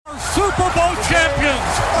Super Bowl champions.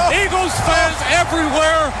 Eagles fans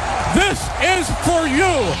everywhere, this is for you.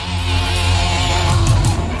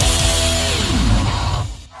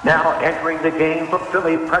 Now entering the game for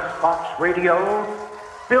Philly Press Box Radio,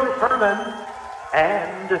 Bill Furman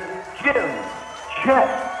and Jim Chet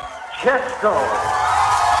Chesko.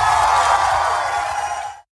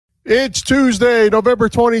 It's Tuesday, November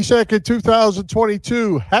 22nd,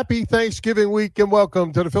 2022. Happy Thanksgiving week and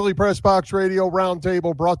welcome to the Philly Press Box Radio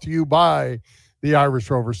Roundtable, brought to you by the Irish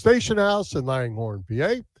Rover Station House in Langhorne,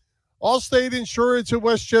 PA, Allstate Insurance in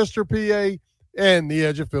Westchester, PA, and the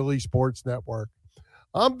Edge of Philly Sports Network.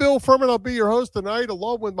 I'm Bill Furman. I'll be your host tonight,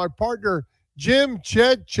 along with my partner, Jim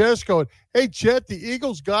Chet Chesko. Hey, Chet, the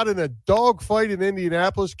Eagles got in a dogfight in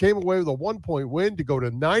Indianapolis, came away with a 1-point win to go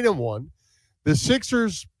to 9-1. The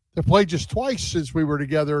Sixers have played just twice since we were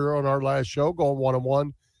together on our last show, going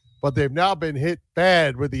 1-1, but they've now been hit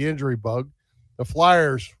bad with the injury bug. The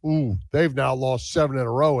Flyers, they've now lost 7 in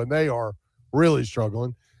a row, and they are really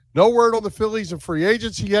struggling. No word on the Phillies and free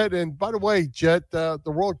agency yet. And by the way, Jet, the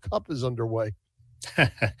World Cup is underway.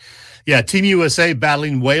 Yeah, Team USA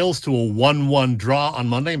battling Wales to a 1-1 draw on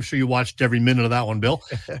Monday. I'm sure you watched every minute of that one, Bill.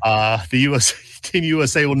 Team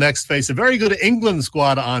USA will next face a very good England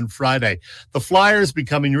squad on Friday. The Flyers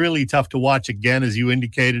becoming really tough to watch again, as you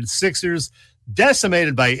indicated. Sixers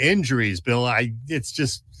decimated by injuries, Bill. It's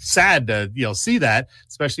just sad to see that,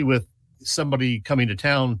 especially with somebody coming to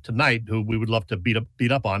town tonight who we would love to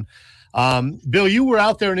beat up on. Bill, you were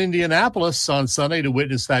out there in Indianapolis on Sunday to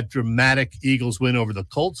witness that dramatic Eagles win over the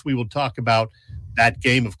Colts. We will talk about that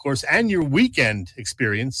game, of course, and your weekend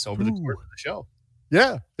experience over the course of the show.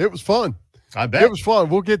 Yeah, it was fun. I bet. It was fun.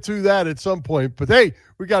 We'll get to that at some point. But, hey,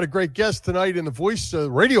 we got a great guest tonight in the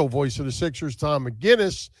radio voice of the Sixers, Tom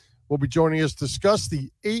McGinnis, will be joining us to discuss the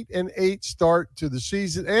 8-8 start to the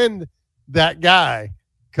season and that guy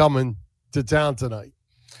coming to town tonight.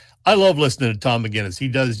 I love listening to Tom McGinnis. He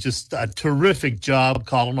does just a terrific job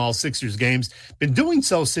calling all Sixers games. Been doing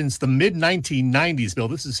so since the mid-1990s, Bill.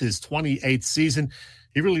 This is his 28th season.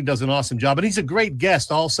 He really does an awesome job, and he's a great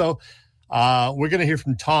guest also. We're going to hear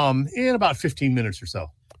from Tom in about 15 minutes or so.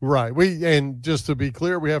 Right. And just to be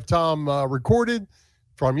clear, we have Tom recorded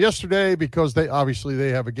from yesterday because they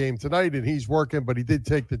have a game tonight, and he's working, but he did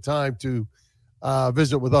take the time to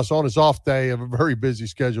visit with us on his off day of a very busy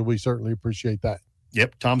schedule. We certainly appreciate that.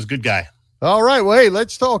 Yep, Tom's a good guy. All right, well, hey,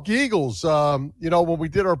 let's talk Eagles. When we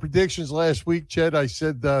did our predictions last week, Chet, I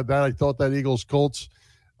said that I thought that Eagles-Colts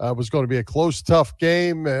was going to be a close, tough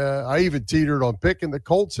game. I even teetered on picking the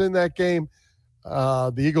Colts in that game.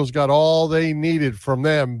 The Eagles got all they needed from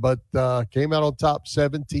them, but came out on top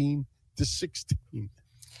 17-16.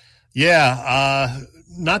 Yeah,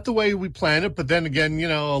 not the way we planned it, but then again,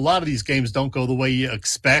 a lot of these games don't go the way you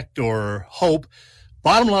expect or hope.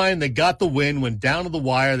 Bottom line, they got the win, went down to the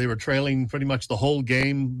wire. They were trailing pretty much the whole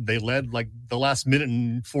game. They led like the last minute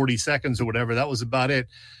and 40 seconds or whatever. That was about it.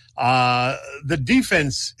 The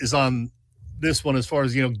defense is on this one as far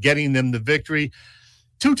as, getting them the victory.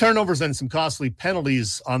 2 turnovers and some costly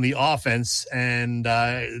penalties on the offense, and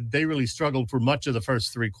they really struggled for much of the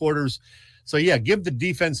first 3 quarters. So, yeah, give the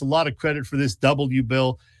defense a lot of credit for this W,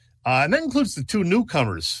 Bill. And that includes the 2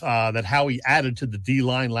 newcomers that Howie added to the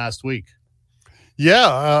D-line last week.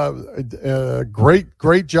 Yeah,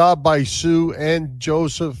 great job by Sue and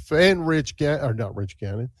Joseph and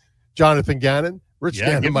Jonathan Gannon.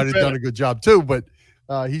 Gannon might have done a good job too, but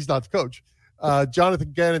he's not the coach.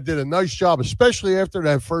 Jonathan Gannon did a nice job, especially after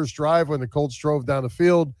that first drive when the Colts drove down the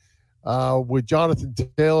field with Jonathan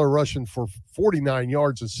Taylor rushing for 49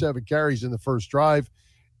 yards and 7 carries in the first drive.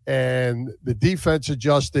 And the defense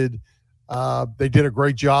adjusted. They did a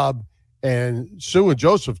great job. And Sue and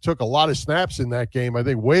Joseph took a lot of snaps in that game, I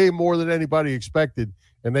think way more than anybody expected,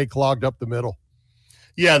 and they clogged up the middle.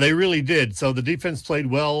 Yeah, they really did. So the defense played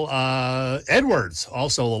well. Edwards,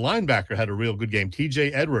 also the linebacker, had a real good game.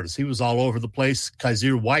 TJ Edwards, he was all over the place.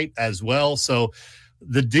 Kaiser White as well. So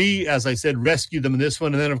the D, as I said, rescued them in this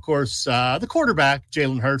one. And then, of course, the quarterback,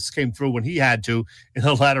 Jalen Hurts, came through when he had to in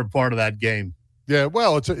the latter part of that game. Yeah,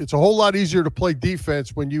 well, it's a whole lot easier to play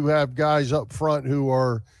defense when you have guys up front who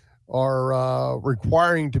are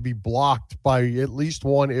requiring to be blocked by at least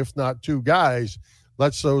 1, if not 2 guys.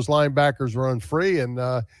 Lets those linebackers run free, and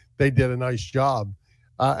they did a nice job.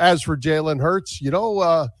 As for Jalen Hurts,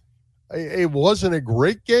 it wasn't a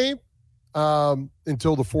great game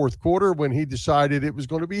until the fourth quarter when he decided it was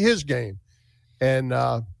going to be his game. And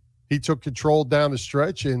he took control down the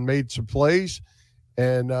stretch and made some plays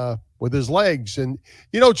and with his legs. And,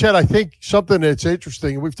 Chet, I think something that's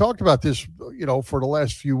interesting, and we've talked about this, for the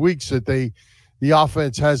last few weeks, that they the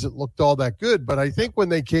offense hasn't looked all that good. But I think when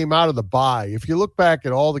they came out of the bye, if you look back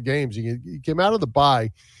at all the games, you came out of the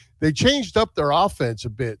bye, they changed up their offense a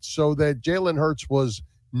bit so that Jalen Hurts was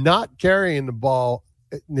not carrying the ball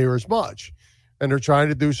near as much. And they're trying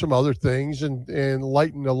to do some other things and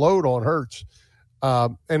lighten the load on Hurts.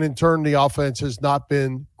 And in turn, the offense has not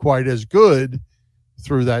been quite as good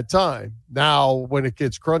through that time. Now, when it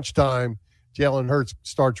gets crunch time, Jalen Hurts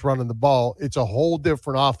starts running the ball. It's a whole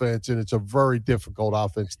different offense, and it's a very difficult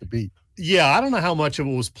offense to beat. Yeah, I don't know how much of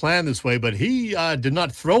it was planned this way, but he did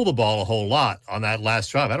not throw the ball a whole lot on that last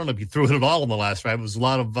drive. I don't know if he threw it at all on the last drive. It was a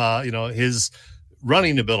lot of, his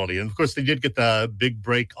running ability. And, of course, they did get the big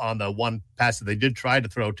break on the one pass that they did try to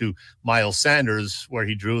throw to Miles Sanders where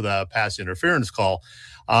he drew the pass interference call.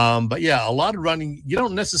 But, yeah, a lot of running. You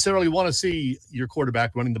don't necessarily want to see your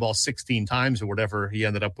quarterback running the ball 16 times or whatever he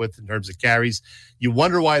ended up with in terms of carries. You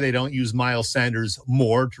wonder why they don't use Miles Sanders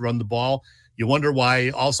more to run the ball. You wonder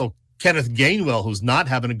why also Kenneth Gainwell, who's not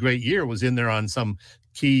having a great year, was in there on some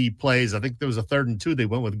key plays. I think there was a 3rd and 2. They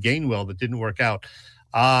went with Gainwell that didn't work out.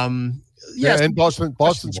 Yes, and Boston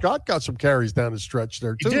Scott got some carries down the stretch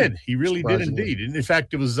there, too. He did. He really did indeed. And in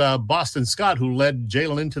fact, it was Boston Scott who led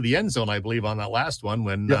Jalen into the end zone, I believe, on that last one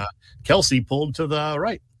when Kelsey pulled to the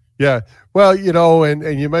right. Yeah. Well,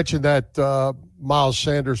 and you mentioned that Miles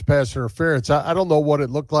Sanders pass interference. I don't know what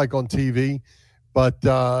it looked like on TV, but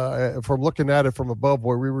from looking at it from above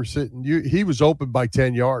where we were sitting, he was open by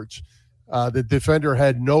 10 yards. The defender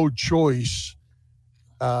had no choice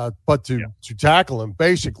but to tackle him,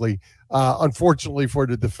 basically. Unfortunately for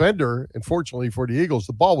the defender, and fortunately for the Eagles,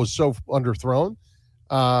 the ball was so underthrown.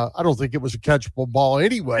 I don't think it was a catchable ball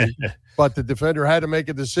anyway, but the defender had to make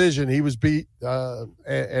a decision. He was beat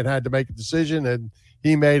and had to make a decision, and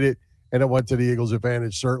he made it, and it went to the Eagles'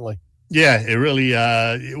 advantage, certainly. Yeah, it really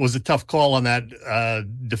it was a tough call on that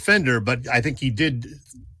defender, but I think he did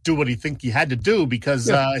do what he had to do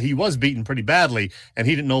because he was beaten pretty badly, and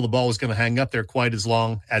he didn't know the ball was going to hang up there quite as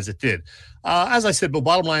long as it did. As I said, but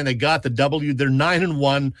bottom line, they got the W. They're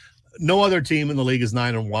 9-1. No other team in the league is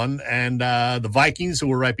 9-1, and the Vikings, who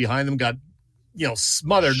were right behind them, got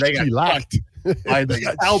smothered. They got locked by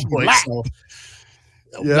the Cowboys. So,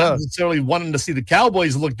 not necessarily wanting to see the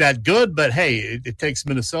Cowboys look that good, but hey, it takes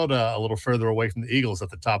Minnesota a little further away from the Eagles at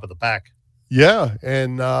the top of the pack. Yeah,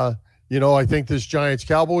 and I think this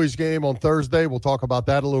Giants-Cowboys game on Thursday, we'll talk about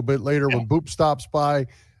that a little bit later when Boop stops by.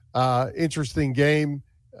 Interesting game.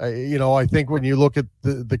 I think when you look at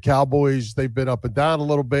the Cowboys, they've been up and down a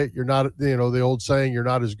little bit. You're not, the old saying, you're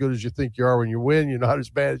not as good as you think you are when you win. You're not as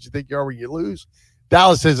bad as you think you are when you lose.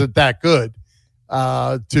 Dallas isn't that good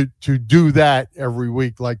to do that every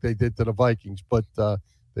week like they did to the Vikings, but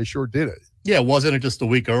they sure did it. Yeah, wasn't it just a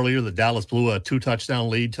week earlier that Dallas blew a 2-touchdown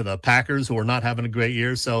lead to the Packers, who are not having a great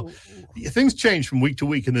year? So things change from week to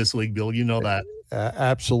week in this league, Bill. You know that.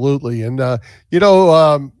 Absolutely. And,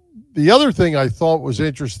 the other thing I thought was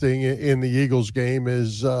interesting in the Eagles game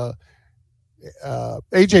is A.J.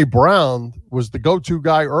 Brown was the go-to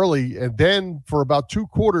guy early, and then for about 2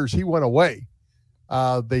 quarters he went away.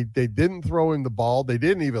 They didn't throw him the ball. They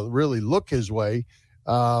didn't even really look his way.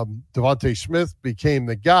 Devontae Smith became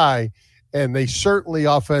the guy, and they certainly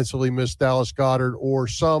offensively missed Dallas Goedert or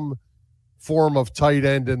some form of tight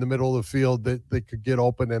end in the middle of the field that they could get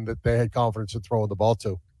open and that they had confidence in throwing the ball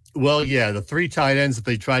to. Well, yeah, the 3 tight ends that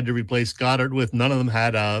they tried to replace Goddard with, none of them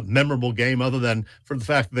had a memorable game other than for the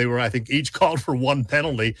fact that they were, I think, each called for 1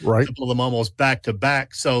 penalty, right. A couple of them almost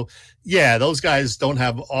back-to-back. So, yeah, those guys don't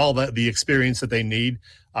have all the experience that they need.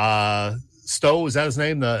 Stowe, is that his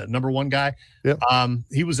name, the number 1 guy? Yep.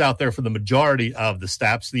 He was out there for the majority of the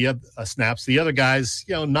snaps. The other guys,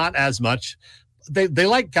 not as much. They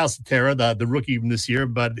like Calcaterra, the rookie from this year,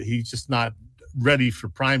 but he's just not ready for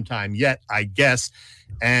prime time yet, I guess.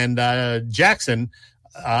 And Jackson,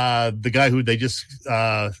 the guy who they just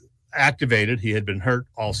activated, he had been hurt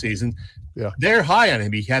all season. Yeah, they're high on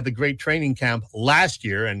him. He had the great training camp last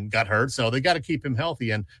year and got hurt, so they got to keep him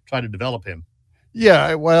healthy and try to develop him.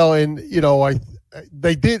 Yeah, well, and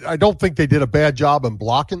they did. I don't think they did a bad job in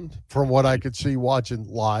blocking, from what I could see watching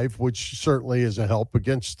live, which certainly is a help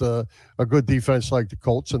against a good defense like the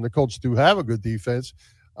Colts, and the Colts do have a good defense.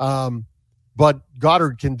 But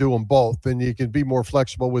Goddard can do them both, and you can be more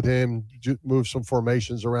flexible with him, move some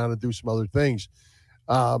formations around and do some other things.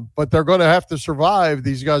 But they're going to have to survive.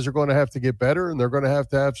 These guys are going to have to get better, and they're going to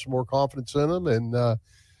have some more confidence in them, and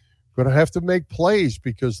going to have to make plays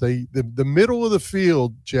because the middle of the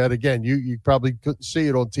field, Chet, again, you probably couldn't see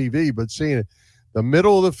it on TV, but seeing it, the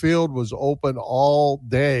middle of the field was open all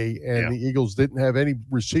day, and the Eagles didn't have any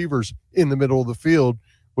receivers in the middle of the field,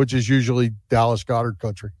 which is usually Dallas Goedert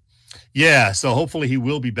country. Yeah, so hopefully he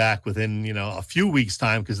will be back within, a few weeks'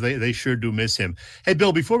 time because they sure do miss him. Hey,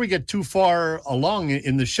 Bill, before we get too far along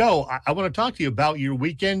in the show, I want to talk to you about your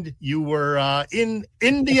weekend. You were in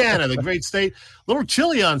Indiana, the great state. A little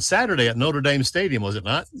chilly on Saturday at Notre Dame Stadium, was it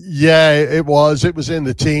not? Yeah, it was. It was in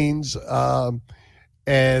the teens.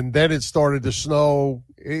 And then it started to snow.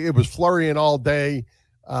 It was flurrying all day.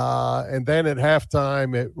 And then at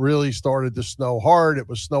halftime, it really started to snow hard. It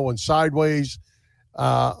was snowing sideways.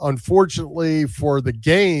 Unfortunately for the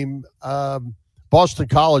game, Boston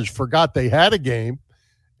College forgot they had a game,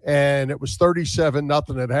 and it was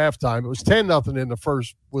 37-0 at halftime. It was 10-0 in the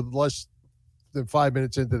first with less than 5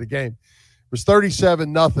 minutes into the game. It was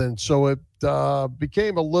 37-0, so it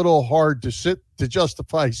became a little hard to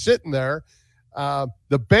justify sitting there.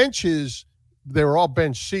 The benches, they were all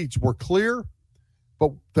bench seats, were clear,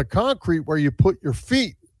 but the concrete where you put your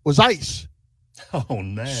feet was ice. Oh,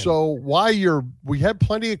 man. So we had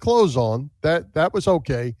plenty of clothes on. That was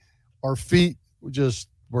okay. Our feet just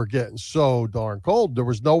were getting so darn cold. There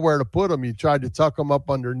was nowhere to put them. You tried to tuck them up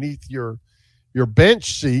underneath your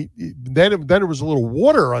bench seat. Then it was a little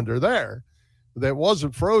water under there that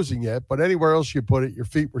wasn't frozen yet. But anywhere else you put it, your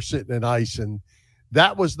feet were sitting in ice, and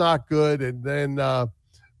that was not good. And then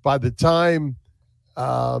by the time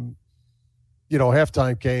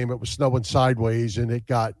halftime came, it was snowing sideways, and it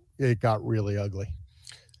got really ugly.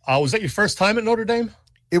 Was that your first time at Notre Dame?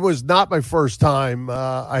 It was not my first time.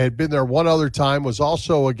 I had been there one other time, was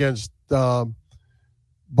also against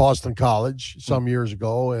Boston College some years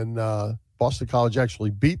ago, and Boston College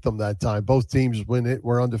actually beat them that time. Both teams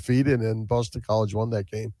were undefeated, and Boston College won that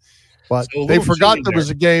game. But so they forgot there was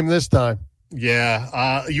a game this time.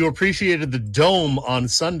 Yeah. You appreciated the Dome on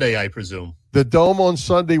Sunday, I presume. The Dome on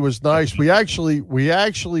Sunday was nice. We actually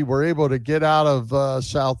were able to get out of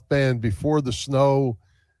South Bend before the snow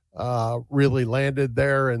really landed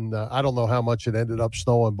there, and I don't know how much it ended up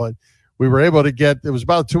snowing, but we were able to it was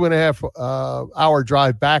about a 2.5 hour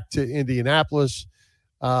drive back to Indianapolis.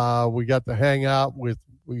 We got to hang out with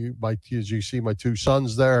as you see, my two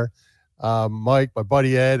sons there. Mike, my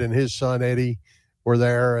buddy Ed, and his son Eddie were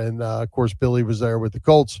there, and of course Billy was there with the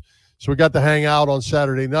Colts. So we got to hang out on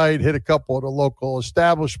Saturday night, hit a couple of the local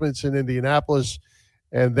establishments in Indianapolis,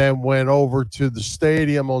 and then went over to the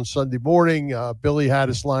stadium on Sunday morning. Billy had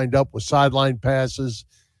us lined up with sideline passes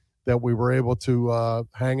that we were able to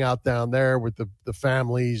hang out down there with the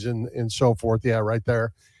families and so forth. Yeah, right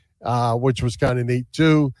there, which was kind of neat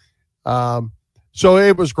too. So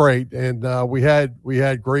it was great, and we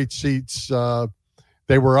had great seats.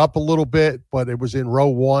 They were up a little bit, but it was in row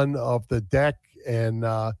one of the deck, and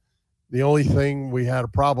the only thing we had a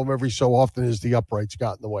problem every so often is the uprights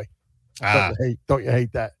got in the way. Don't you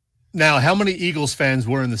hate that? Now, how many Eagles fans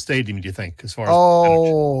were in the stadium, do you think, as far as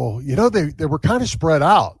they were kind of spread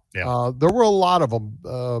out. Yeah. There were a lot of them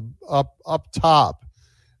up top,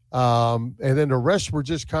 and then the rest were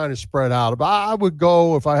just kind of spread out. But I would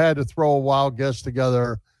go, if I had to throw a wild guess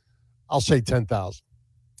together, I'll say 10,000.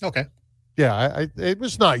 Okay. Yeah, it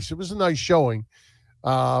was nice. It was a nice showing.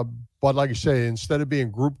 But like I say, instead of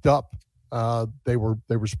being grouped up, they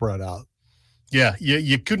were spread out. Yeah,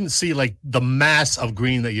 you couldn't see like the mass of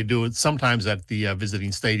green that you do sometimes at the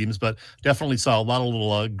visiting stadiums, but definitely saw a lot of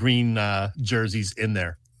little green jerseys in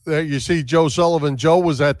there. There you see Joe Sullivan. Joe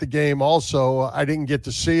was at the game also. I didn't get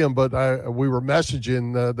to see him, but we were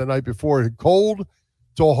messaging the night before. Cold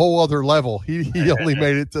to a whole other level. He only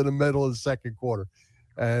made it to the middle of the second quarter.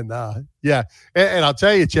 And, and I'll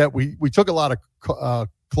tell you, Chet, we took a lot of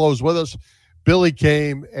clothes with us. Billy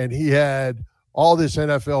came, and he had all this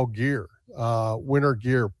NFL gear. Winter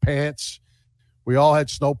gear, pants. We all had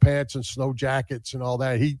snow pants and snow jackets and all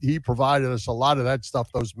that. He provided us a lot of that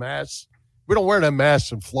stuff, those masks. We don't wear them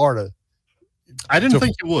masks in Florida. I didn't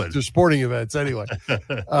think you would. To sporting events anyway.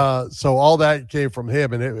 So all that came from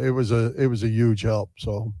him, and it was a huge help.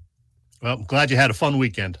 So, well, I'm glad you had a fun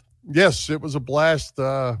weekend. Yes, it was a blast.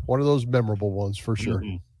 One of those memorable ones for sure.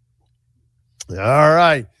 Mm-hmm. All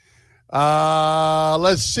right.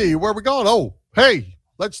 Let's see where we're going. Oh, hey.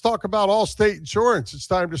 Let's talk about Allstate Insurance. It's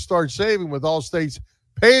time to start saving with Allstate's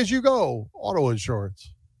pay-as-you-go auto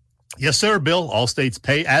insurance. Yes, sir, Bill. Allstate's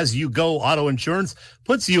pay-as-you-go auto insurance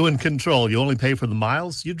puts you in control. You only pay for the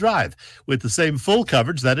miles you drive with the same full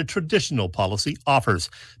coverage that a traditional policy offers.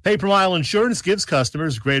 Pay-per-mile insurance gives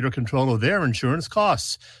customers greater control of their insurance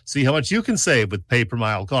costs. See how much you can save with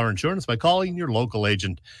pay-per-mile car insurance by calling your local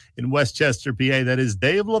agent. In Westchester, PA, that is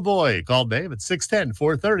Dave Lavoie. Call Dave at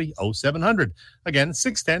 610-430-0700. Again,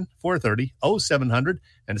 610-430-0700.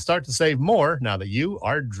 And start to save more now that you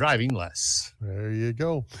are driving less. There you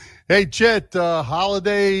go. Hey, Chet,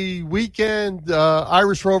 holiday weekend,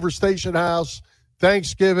 Irish Rover Station House,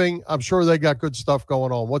 Thanksgiving. I'm sure they got good stuff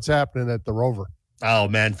going on. What's happening at the Rover? Oh,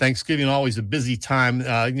 man, Thanksgiving, always a busy time.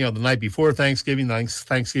 The night before Thanksgiving,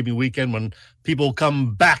 Thanksgiving weekend, when people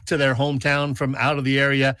come back to their hometown from out of the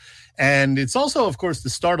area. And it's also, of course, the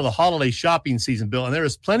start of the holiday shopping season, Bill. And there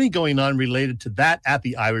is plenty going on related to that at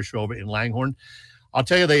the Irish Rover in Langhorne. I'll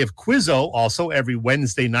tell you, they have Quizzo also every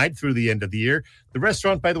Wednesday night through the end of the year. The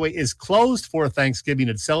restaurant, by the way, is closed for Thanksgiving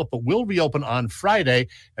itself, but will reopen on Friday,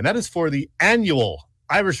 and that is for the annual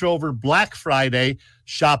Irish Rover Black Friday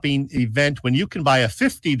shopping event, when you can buy a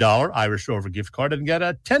 $50 Irish Rover gift card and get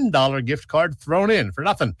a $10 gift card thrown in for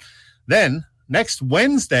nothing. Then, next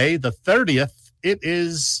Wednesday, the 30th, it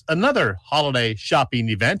is another holiday shopping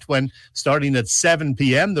event when, starting at 7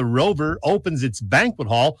 p.m., the Rover opens its banquet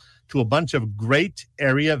hall to a bunch of great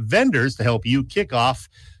area vendors to help you kick off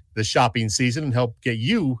the shopping season and help get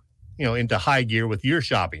you, into high gear with your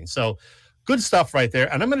shopping. So good stuff right there.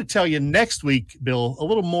 And I'm going to tell you next week, Bill, a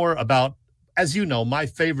little more about, as you know, my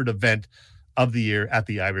favorite event of the year at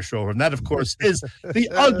the Irish Rover. And that, of course, is the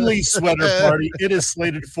Ugly Sweater Party. It is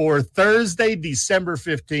slated for Thursday, December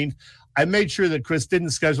 15th. I made sure that Chris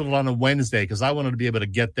didn't schedule it on a Wednesday because I wanted to be able to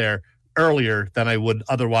get there earlier than I would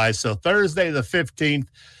otherwise. So Thursday, the 15th,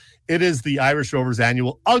 it is the Irish Rover's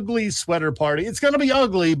annual Ugly Sweater Party. It's going to be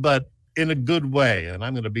ugly, but in a good way, and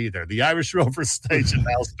I'm going to be there. The Irish Rover Station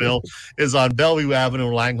House, Bill, is on Bellevue Avenue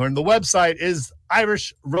in Langhorne. The website is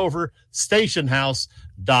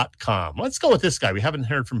irishroverstationhouse.com. Let's go with this guy. We haven't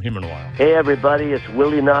heard from him in a while. Hey, everybody, it's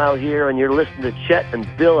Willie Nile here, and you're listening to Chet and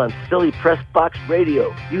Bill on Philly Press Box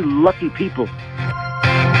Radio. You lucky people.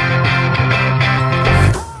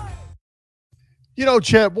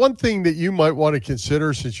 Chet, one thing that you might want to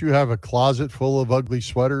consider, since you have a closet full of ugly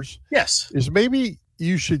sweaters, yes, is maybe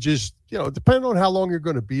you should just, depending on how long you're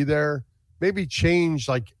going to be there, maybe change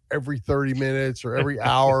like every 30 minutes or every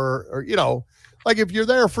hour, or, like if you're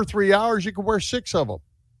there for 3 hours, you can wear 6 of them.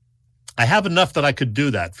 I have enough that I could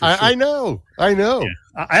do that. For sure. I know. Yeah.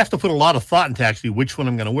 I have to put a lot of thought into actually which one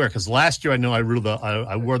I'm going to wear, because last year I know I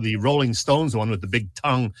wore the Rolling Stones one with the big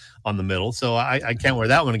tongue on the middle, so I can't wear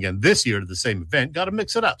that one again this year to the same event. Got to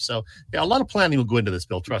mix it up. So yeah, a lot of planning will go into this,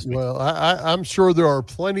 Bill. Trust me. Well, I'm sure there are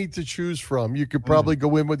plenty to choose from. You could probably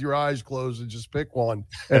go in with your eyes closed and just pick one,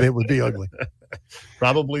 and it would be ugly.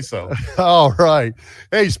 Probably so. All right.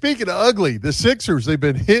 Hey, speaking of ugly, the Sixers, they've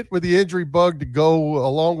been hit with the injury bug to go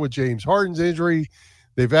along with James Harden's injury.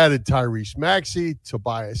 They've added Tyrese Maxey,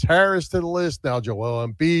 Tobias Harris to the list. Now Joel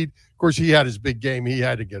Embiid. Of course, he had his big game. He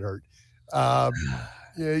had to get hurt.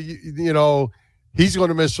 He's going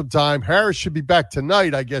to miss some time. Harris should be back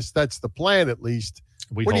tonight. I guess that's the plan, at least.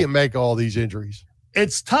 What do you make of all these injuries?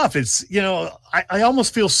 It's tough. It's, I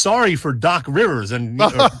almost feel sorry for Doc Rivers and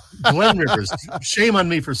Glenn Rivers. Shame on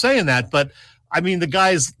me for saying that. But, I mean, the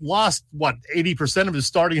guy's lost, 80% of his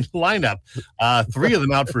starting lineup. 3 of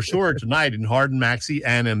them out for sure tonight in Harden, Maxey,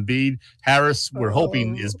 and Embiid. Harris, we're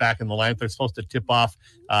hoping, is back in the lineup. They're supposed to tip off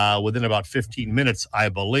within about 15 minutes, I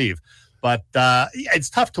believe. But it's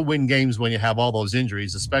tough to win games when you have all those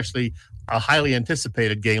injuries, especially a highly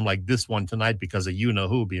anticipated game like this one tonight because of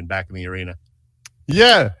you-know-who being back in the arena.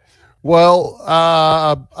 Yeah. Well,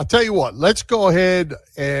 I'll tell you what. Let's go ahead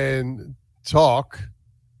and talk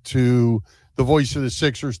to the voice of the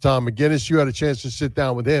Sixers, Tom McGinnis. You had a chance to sit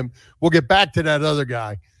down with him. We'll get back to that other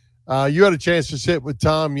guy. You had a chance to sit with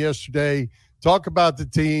Tom yesterday, talk about the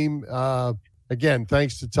team. Again,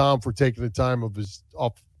 thanks to Tom for taking the time on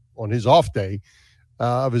his off day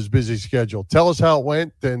of his busy schedule. Tell us how it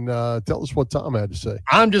went, and tell us what Tom had to say.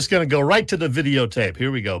 I'm just going to go right to the videotape.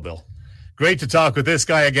 Here we go, Bill. Great to talk with this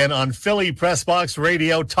guy again on Philly Press Box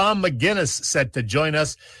Radio. Tom McGinnis set to join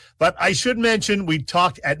us. But I should mention we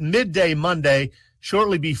talked at midday Monday,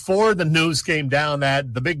 shortly before the news came down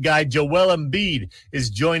that the big guy Joel Embiid is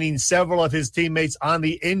joining several of his teammates on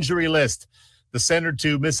the injury list. The center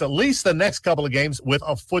to miss at least the next couple of games with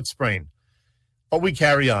a foot sprain. But we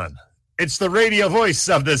carry on. It's the radio voice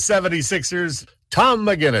of the 76ers, Tom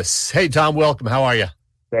McGinnis. Hey, Tom, welcome. How are you?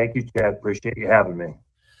 Thank you, Chad. Appreciate you having me.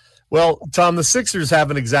 Well, Tom, the Sixers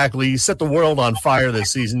haven't exactly set the world on fire this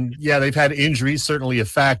season. Yeah, they've had injuries, certainly a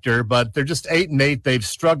factor, but they're just 8-8. They've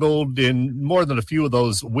struggled in more than a few of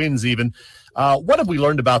those wins even. What have we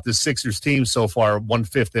learned about this Sixers team so far,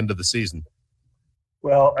 1/5 into the season?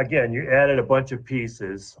 Well, again, you added a bunch of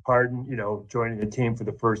pieces. Harden, joining the team for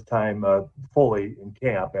the first time fully in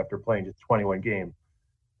camp after playing just 21 games.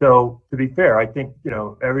 So, to be fair, I think,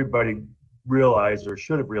 everybody realized or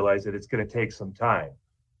should have realized that it's going to take some time.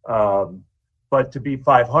 But to be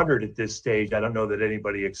 500 at this stage, I don't know that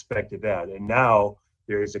anybody expected that. And now,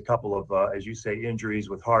 There's a couple of, as you say, injuries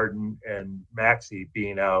with Harden and Maxey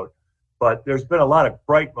being out. But there's been a lot of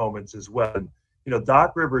bright moments as well. And,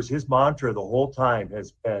 Doc Rivers, his mantra the whole time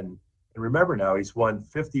has been, and remember now, he's won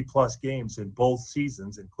 50-plus games in both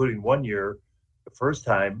seasons, including one year. The first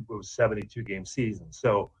time it was 72-game season.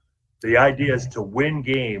 So the idea is to win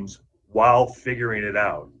games while figuring it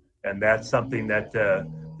out. And that's something that the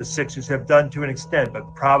Sixers have done to an extent,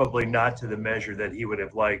 but probably not to the measure that he would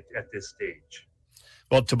have liked at this stage.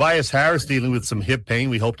 Well, Tobias Harris dealing with some hip pain.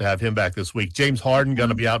 We hope to have him back this week. James Harden going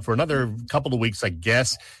to be out for another couple of weeks, I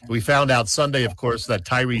guess. We found out Sunday, of course, that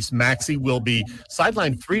Tyrese Maxey will be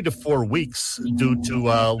sidelined 3 to 4 weeks due to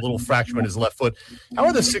a little fracture in his left foot. How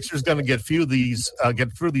are the Sixers going to get through these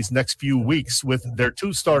next few weeks with their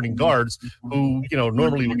two starting guards who,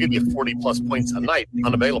 normally will give you 40-plus points a night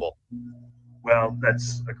unavailable? Well,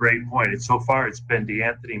 that's a great point. And so far, it's been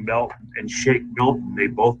DeAnthony Melton and Shake Milton. They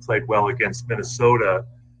both played well against Minnesota.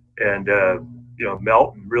 And,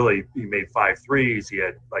 Melton really, he made 5 threes. He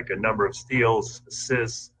had like a number of steals,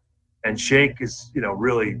 assists. And Shake is,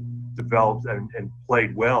 really developed and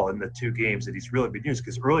played well in the 2 games that he's really been used,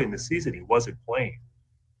 because early in the season, he wasn't playing.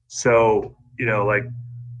 So, you're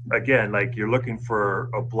looking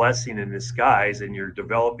for a blessing in disguise, and you're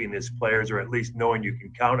developing these players, or at least knowing you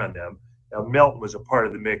can count on them. Now, Melton was a part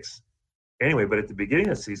of the mix anyway, but at the beginning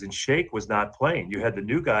of the season, Shake was not playing. You had the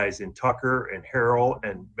new guys in Tucker and Harrell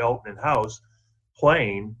and Melton and House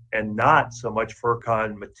playing, and not so much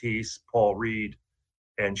Furkan, Matisse, Paul Reed,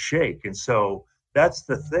 and Shake. And so that's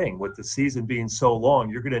the thing with the season being so long.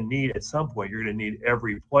 You're going to need, at some point, you're going to need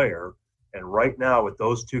every player. And right now, with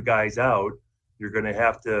those 2 guys out, you're going to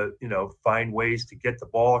have to, find ways to get the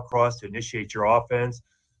ball across to initiate your offense.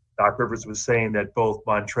 Doc Rivers was saying that both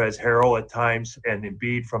Montrezl Harrell at times and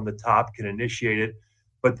Embiid from the top can initiate it,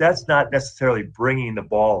 but that's not necessarily bringing the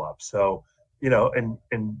ball up. So, and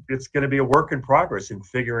it's going to be a work in progress in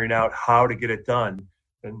figuring out how to get it done.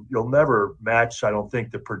 And you'll never match, I don't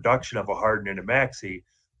think, the production of a Harden and a Maxey.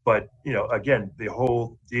 But, again, the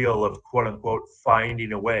whole deal of, quote unquote,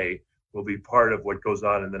 finding a way will be part of what goes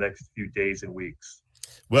on in the next few days and weeks.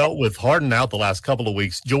 Well, with Harden out the last couple of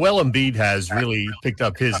weeks, Joel Embiid has really picked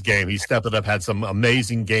up his game. He stepped it up, had some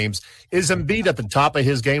amazing games. Is Embiid at the top of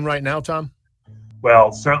his game right now, Tom?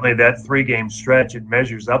 Well, certainly that 3-game stretch, it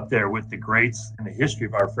measures up there with the greats in the history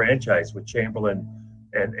of our franchise, with Chamberlain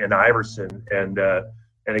and Iverson. And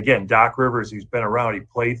again, Doc Rivers, who's been around, he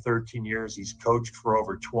played 13 years. He's coached for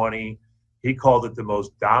over 20. He called it the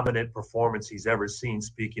most dominant performance he's ever seen,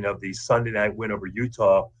 speaking of the Sunday night win over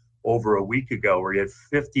Utah over a week ago, where he had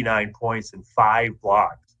 59 points and 5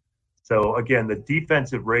 blocks. So again, the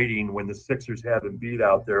defensive rating when the Sixers have Embiid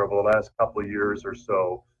out there over the last couple of years or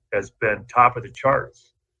so has been top of the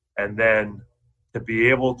charts. And then to be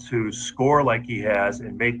able to score like he has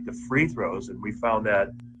and make the free throws, and we found that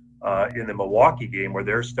in the Milwaukee game where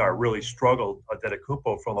their star really struggled,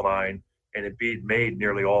 Antetokounmpo from the line, and Embiid made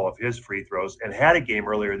nearly all of his free throws, and had a game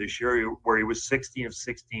earlier this year where he was 16 of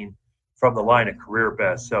 16 from the line, a career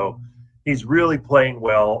best. So he's really playing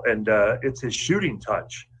well, and it's his shooting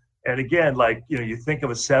touch. And again, you think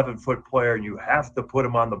of a 7-foot player and you have to put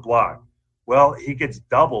him on the block. Well, he gets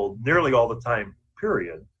doubled nearly all the time,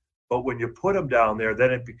 period. But when you put him down there,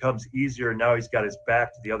 then it becomes easier. And now he's got his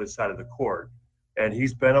back to the other side of the court. And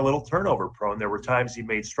he's been a little turnover prone. There were times he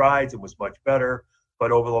made strides and was much better,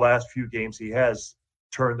 but over the last few games, he has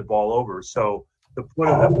turned the ball over. So to put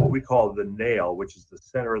him at what we call the nail, which is the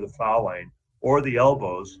center of the foul line, or the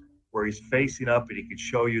elbows, where he's facing up and he could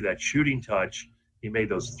show you that shooting touch. He made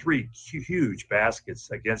those 3 huge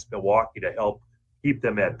baskets against Milwaukee to help keep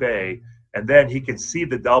them at bay. And then he can see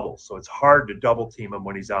the double. So it's hard to double team him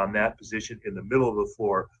when he's on that position in the middle of the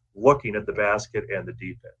floor, looking at the basket and the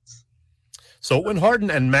defense. So when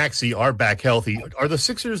Harden and Maxey are back healthy, are the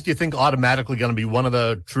Sixers, do you think, automatically going to be one of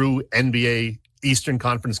the true NBA Eastern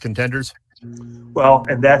Conference contenders? Well,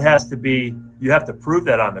 and that has to be, you have to prove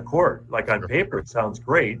that on the court. Like on paper, it sounds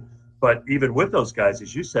great. But even with those guys,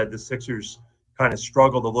 as you said, the Sixers kind of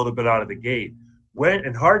struggled a little bit out of the gate.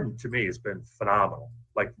 And Harden, to me, has been phenomenal.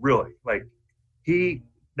 Really. He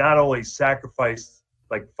not only sacrificed,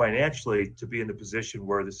 financially to be in the position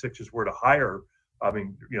where the Sixers were to hire,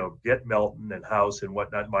 get Melton and House and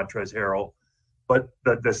whatnot, Montrezl Harrell, but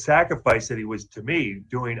the sacrifice that he was, to me,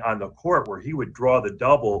 doing on the court, where he would draw the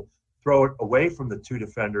double, throw it away from the 2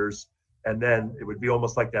 defenders, and then it would be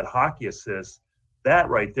almost like that hockey assist. That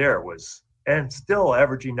right there was, and still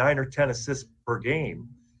averaging 9 or 10 assists per game.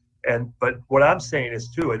 But what I'm saying is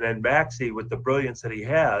too, and then Maxey, with the brilliance that he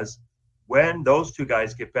has, when those 2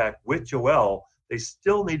 guys get back with Joel, they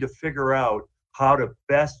still need to figure out how to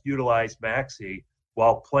best utilize Maxey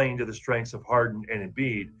while playing to the strengths of Harden and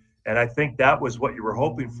Embiid. And I think that was what you were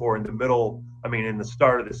hoping for in the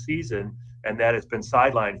start of the season. And that has been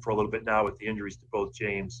sidelined for a little bit now with the injuries to both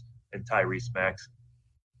James and Tyrese Maxey.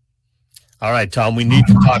 All right, Tom, we need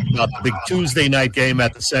to talk about the big Tuesday night game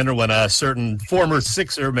at the center when a certain former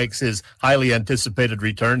Sixer makes his highly anticipated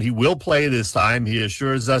return. He will play this time, he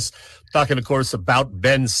assures us, talking, of course, about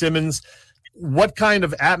Ben Simmons. What kind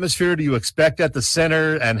of atmosphere do you expect at the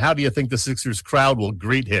center, and how do you think the Sixers crowd will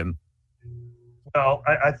greet him? Well,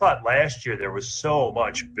 I thought last year there was so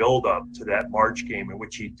much buildup to that March game in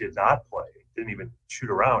which he did not play. Didn't even shoot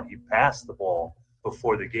around. He passed the ball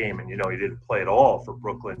before the game, and, he didn't play at all for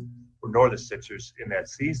Brooklyn nor the Sixers in that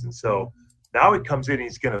season. So now he comes in,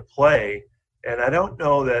 he's going to play, and I don't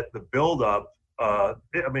know that the buildup,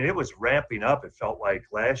 it was ramping up, it felt like,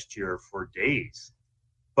 last year for days.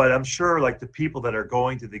 But I'm sure, like, the people that are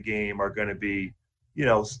going to the game are going to be,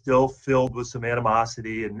 still filled with some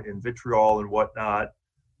animosity and vitriol and whatnot.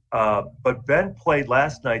 But Ben played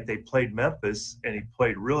last night. They played Memphis, and he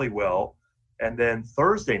played really well. And then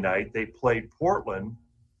Thursday night, they played Portland,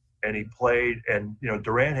 and he played, and,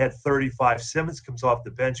 Durant had 35. Simmons comes off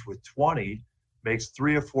the bench with 20, makes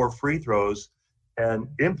 3 or 4 free throws, and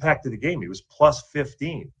impacted the game. He was plus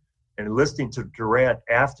 15. And listening to Durant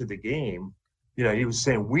after the game, he was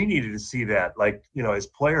saying we needed to see that, like, as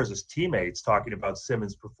players, as teammates, talking about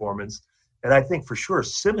Simmons' performance. And I think for sure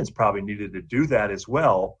Simmons probably needed to do that as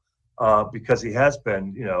well, because he has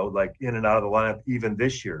been, like, in and out of the lineup even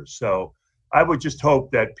this year. So I would just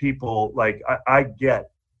hope that people, like, I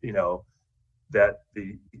get, that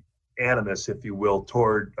the animus, if you will,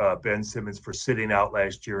 toward Ben Simmons for sitting out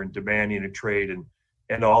last year and demanding a trade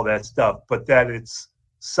and all that stuff, but that it's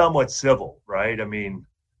somewhat civil, right? I mean,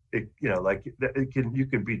 you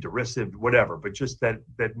can be derisive, whatever, but just that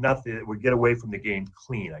nothing that would get away from the game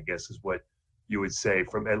clean, I guess, is what you would say,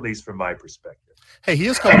 at least from my perspective. Hey, he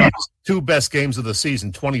is coming off his 2 best games of the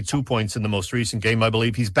season, 22 points in the most recent game, I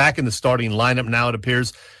believe. He's back in the starting lineup now, it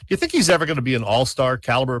appears. Do you think he's ever going to be an all-star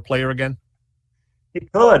caliber player again? He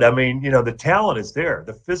could. I mean, the talent is there.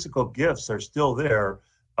 The physical gifts are still there.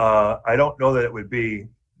 I don't know that it would be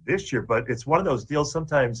this year, but it's one of those deals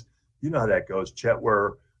sometimes, how that goes, Chet,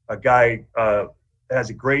 where a guy has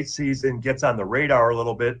a great season, gets on the radar a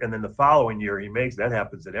little bit, and then the following year he makes. That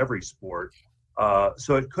happens in every sport.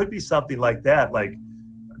 So it could be something like that, like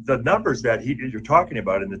the numbers that you're talking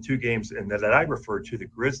about in the 2 games and that I referred to, the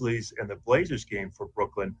Grizzlies and the Blazers game for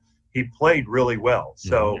Brooklyn. He played really well.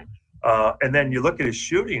 So, and then you look at his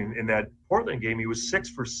shooting in that Portland game, he was 6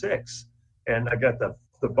 for 6. And I got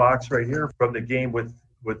the box right here from the game with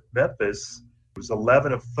Memphis. It was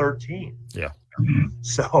 11 of 13. Yeah.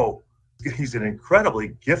 So he's an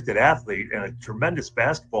incredibly gifted athlete and a tremendous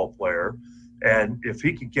basketball player. And if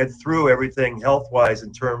he could get through everything health-wise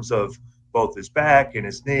in terms of both his back and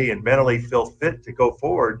his knee and mentally feel fit to go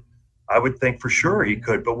forward, I would think for sure he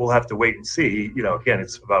could, but we'll have to wait and see. Again,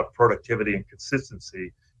 it's about productivity and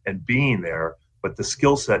consistency and being there, but the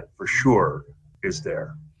skill set for sure is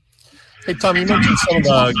there. Hey, Tom, you mentioned some of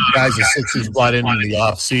the guys the Sixers brought in the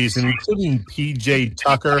offseason, including P.J.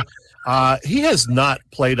 Tucker. He has not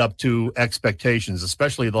played up to expectations,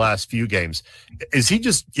 especially the last few games. Is he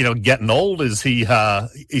just, getting old? Is he?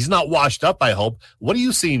 He's not washed up, I hope. What are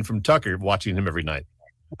you seeing from Tucker watching him every night?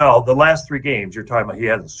 Well, the last 3 games you're talking about, he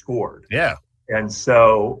hasn't scored. Yeah. And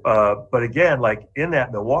so, but again, like in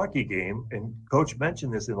that Milwaukee game, and Coach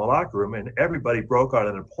mentioned this in the locker room, and everybody broke out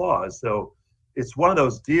in applause. So it's one of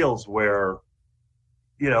those deals where,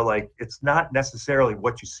 it's not necessarily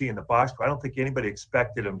what you see in the box score. I don't think anybody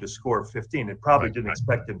expected him to score 15. It probably didn't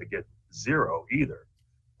expect him to get 0 either.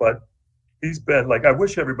 But he's been, like, I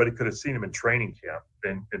wish everybody could have seen him in training camp.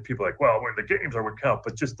 And people are like, well, when the games are what count.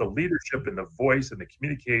 But just the leadership and the voice and the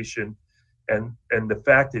communication and the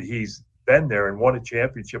fact that he's been there and won a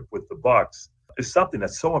championship with the Bucks is something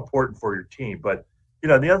that's so important for your team. But,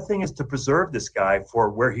 the other thing is to preserve this guy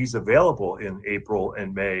for where he's available in April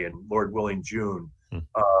and May and, Lord willing, June.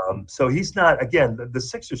 So he's not, again, the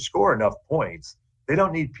Sixers score enough points. They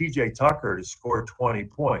don't need P.J. Tucker to score 20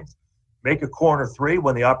 points. Make a corner 3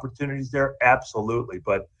 when the opportunity's there, absolutely.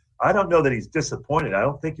 But I don't know that he's disappointed. I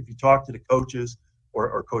don't think if you talk to the coaches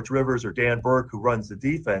or Coach Rivers or Dan Burke, who runs the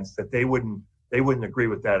defense, that they wouldn't agree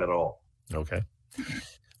with that at all. Okay.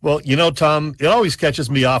 Well, Tom, it always catches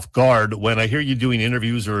me off guard when I hear you doing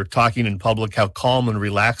interviews or talking in public, how calm and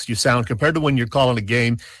relaxed you sound compared to when you're calling a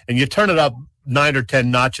game and you turn it up 9 or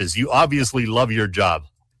 10 notches. You obviously love your job.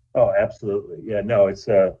 Oh, absolutely. Yeah, no, it's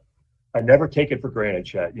I never take it for granted,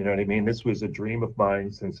 Chet. You know what I mean? This was a dream of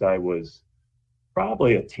mine since I was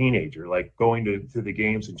probably a teenager, like going to the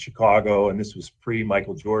games in Chicago, and this was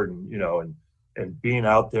pre-Michael Jordan, and being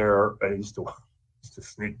out there. I used to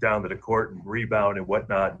sneak down to the court and rebound and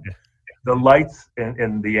whatnot. The lights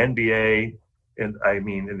in the NBA, and I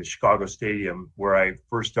mean in the Chicago Stadium where I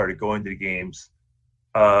first started going to the games,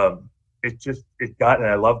 it got, and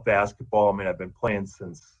I love basketball. I mean, I've been playing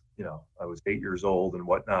since I was 8 years old and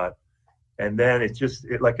whatnot. And then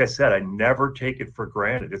like I said, I never take it for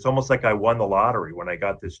granted. It's almost like I won the lottery when I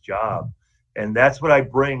got this job. And that's what I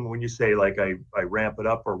bring when you say, like, I ramp it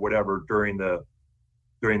up or whatever during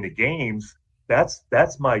the games.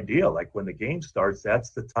 That's my deal. Like, when the game starts,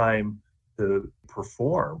 that's the time to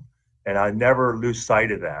perform. And I never lose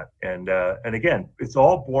sight of that. And again, it's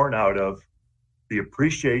all born out of the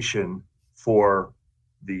appreciation for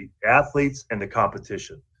the athletes and the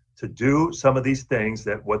competition. To do some of these things,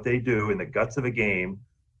 that what they do in the guts of a game,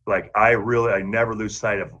 like I never lose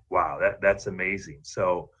sight of, wow, that's amazing.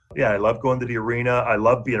 So yeah, I love going to the arena. I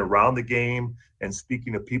love being around the game and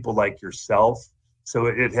speaking to people like yourself. So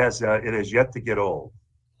it has yet to get old.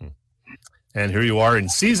 And here you are in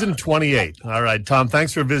season 28. All right, Tom,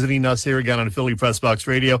 thanks for visiting us here again on Philly Press Box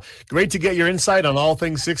Radio. Great to get your insight on all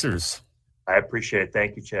things Sixers. I appreciate it.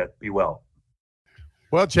 Thank you, Chet. Be well.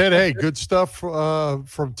 Well, Chet, hey, good stuff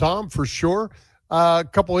from Tom for sure. A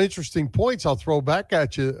couple interesting points I'll throw back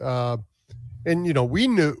at you. And we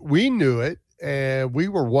knew it, and we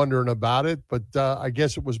were wondering about it, but I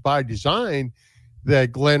guess it was by design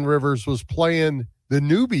that Glenn Rivers was playing the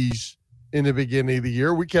newbies in the beginning of the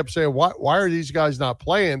year. We kept saying, why are these guys not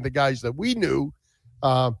playing the guys that we knew,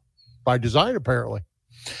 by design apparently?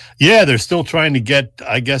 Yeah, they're still trying to get,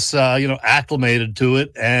 I guess, acclimated to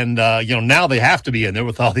it. And, now they have to be in there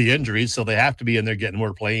with all the injuries, so they have to be in there getting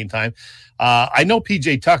more playing time. I know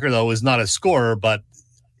P.J. Tucker, though, is not a scorer, but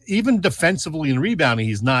even defensively and rebounding,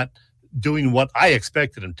 he's not doing what I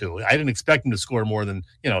expected him to. I didn't expect him to score more than,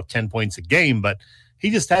 10 points a game, but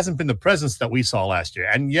he just hasn't been the presence that we saw last year.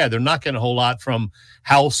 And, yeah, they're not getting a whole lot from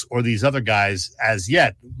House or these other guys as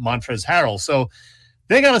yet, Montrezl Harrell. So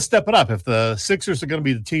they got to step it up. If the Sixers are going to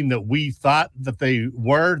be the team that we thought that they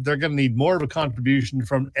were, they're going to need more of a contribution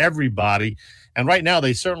from everybody. And right now,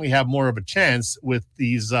 they certainly have more of a chance with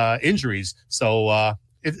these injuries. So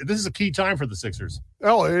this is a key time for the Sixers.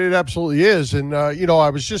 Oh, it absolutely is. And, I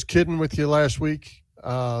was just kidding with you last week,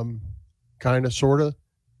 kind of, sort of.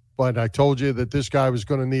 But I told you that this guy was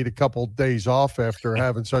going to need a couple of days off after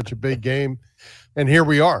having such a big game. And here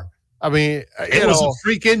we are. I mean, it was a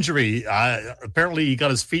freak injury. Apparently, he got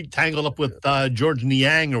his feet tangled up with George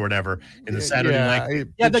Niang or whatever in the Saturday night.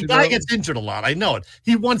 Yeah, the guy gets injured a lot. I know it.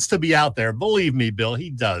 He wants to be out there. Believe me, Bill, he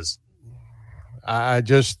does. I'm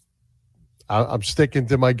sticking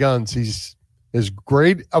to my guns. He's as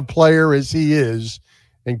great a player as he is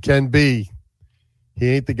and can be. He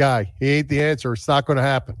ain't the guy. He ain't the answer. It's not going to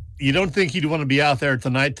happen. You don't think he'd want to be out there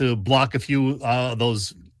tonight to block a few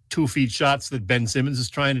those 2 feet shots that Ben Simmons is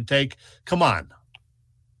trying to take? Come on.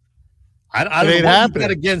 I don't know what you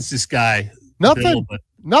got against this guy. Nothing. Bill,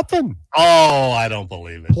 Nothing. Oh, I don't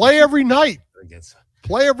believe it. Play every night.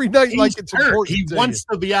 Play every night. He's like it's hurt. important. He wants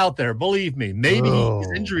to be out there. Believe me. Maybe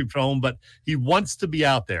he's injury prone, but he wants to be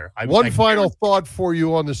out there. One final thought for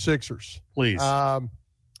you on the Sixers. Please.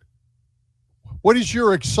 What is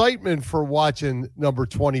your excitement for watching number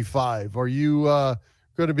 25? Are you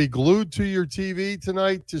going to be glued to your TV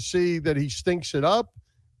tonight to see that he stinks it up?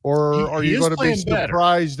 Or are you going to be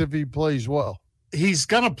surprised if he plays well? He's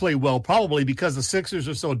going to play well, probably because the Sixers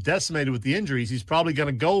are so decimated with the injuries. He's probably going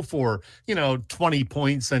to go for, 20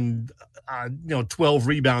 points and, 12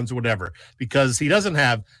 rebounds or whatever, because he doesn't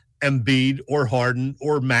have Embiid or Harden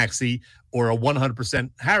or Maxey or a 100%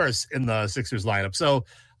 Harris in the Sixers lineup. So,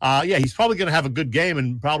 he's probably going to have a good game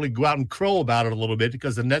and probably go out and crow about it a little bit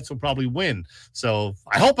because the Nets will probably win. So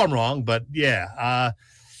I hope I'm wrong, but it's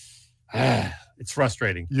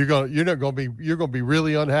frustrating. You're going to be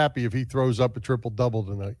really unhappy if he throws up a triple-double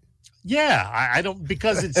tonight. Yeah, I don't,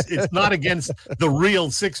 because it's not against the real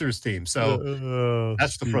Sixers team. So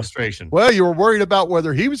that's the frustration. Well, you were worried about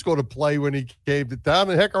whether he was going to play when he caved it down,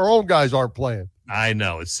 and heck, our own guys aren't playing. I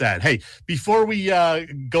know, it's sad. Hey, before we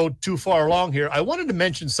go too far along here, I wanted to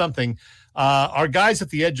mention something. Our guys at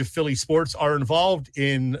the Edge of Philly Sports are involved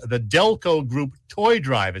in the Delco Group Toy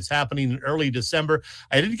Drive. It's happening in early December.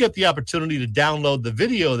 I didn't get the opportunity to download the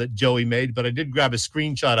video that Joey made, but I did grab a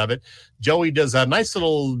screenshot of it. Joey does a nice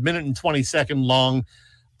little 1:20 long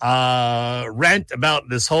rant about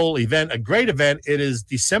this whole event, a great event. It is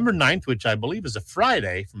December 9th, which I believe is a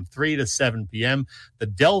Friday, from 3 to 7 p.m., the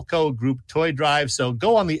Delco Group Toy Drive. So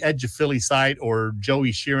go on the Edge of Philly site or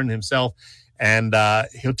Joey Sheeran himself and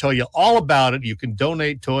he'll tell you all about it. You can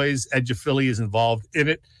donate toys. Edge of Philly is involved in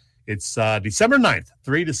it. It's December 9th,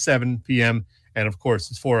 3 to 7 p.m., and, of course,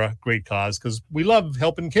 it's for a great cause because we love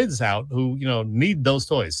helping kids out who, need those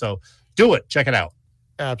toys. So do it. Check it out.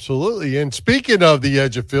 Absolutely. And speaking of the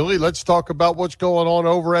Edge of Philly, let's talk about what's going on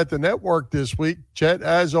over at the network this week. Chet,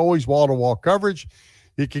 as always, wall-to-wall coverage.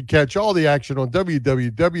 You can catch all the action on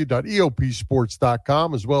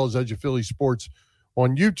www.eopsports.com as well as Edge of Philly Sports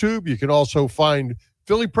on YouTube. You can also find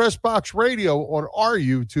Philly Press Box Radio on our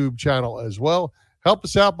YouTube channel as well. Help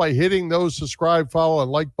us out by hitting those subscribe, follow,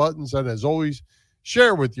 and like buttons. And as always,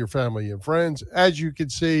 share with your family and friends. As you can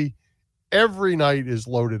see, every night is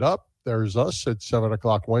loaded up. There's us at 7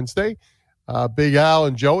 o'clock Wednesday. Big Al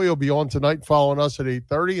and Joey will be on tonight following us at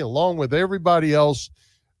 8:30, along with everybody else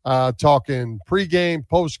talking pregame,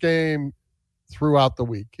 postgame throughout the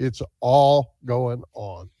week. It's all going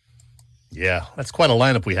on. Yeah, that's quite a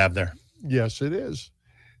lineup we have there. Yes, it is.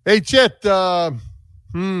 Hey, Chet, the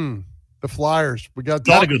Flyers. We got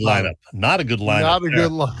not a good lineup. Not a good lineup. Not a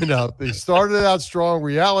good lineup. They started out strong.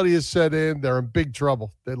 Reality has set in. They're in big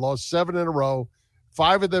trouble. They lost 7 in a row,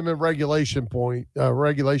 5 of them in regulation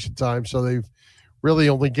time. So they've really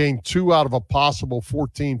only gained 2 out of a possible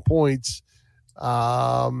 14 points.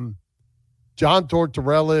 John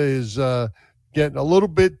Tortorella is getting a little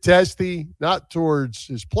bit testy, not towards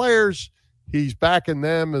his players. He's backing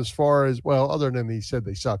them as far as, well, other than he said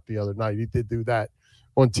they sucked the other night. He did do that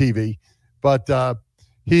on TV. But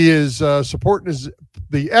he is supporting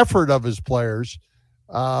the effort of his players.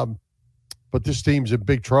 But this team's in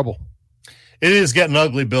big trouble. It is getting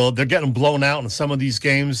ugly, Bill. They're getting blown out in some of these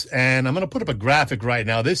games. And I'm going to put up a graphic right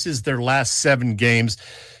now. This is their last 7 games.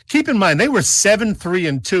 Keep in mind, they were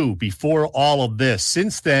 7-3-2 before all of this.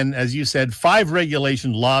 Since then, as you said, 5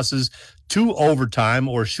 regulation losses, 2 overtime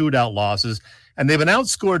or shootout losses. And they've been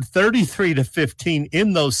outscored 33-15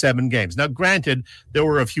 in those 7 games. Now, granted, there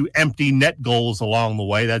were a few empty net goals along the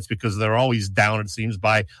way. That's because they're always down, it seems,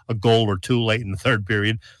 by a goal or 2 late in the third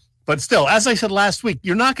period. But still, as I said last week,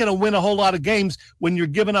 you're not going to win a whole lot of games when you're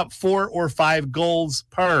giving up 4 or 5 goals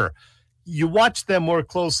per. You watch them more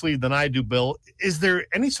closely than I do, Bill. Is there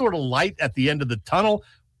any sort of light at the end of the tunnel,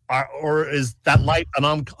 or is that light an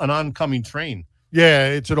oncoming train? Yeah,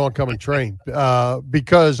 it's an oncoming train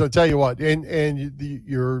because I'll tell you what, and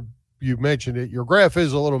you mentioned it, your graph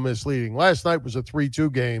is a little misleading. Last night was a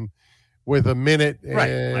 3-2 game with a minute and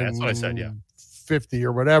that's what I said, yeah. 50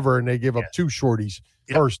 or whatever, and they give up 2 shorties,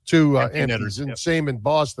 first 2 empties, and same in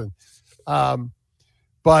Boston.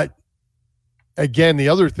 But again, the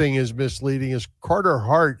other thing is misleading is Carter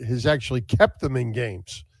Hart has actually kept them in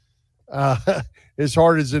games. As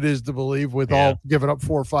hard as it is to believe with all giving up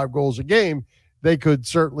 4 or 5 goals a game, they could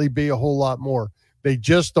certainly be a whole lot more. They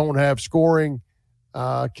just don't have scoring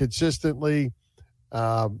consistently.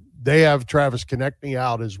 They have Travis Konechny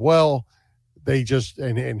out as well. They just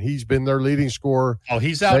and he's been their leading scorer. Oh,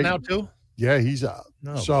 he's out now too? Yeah, he's out.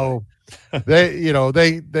 No, so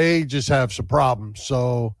they just have some problems.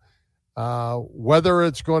 So whether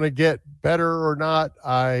it's going to get better or not,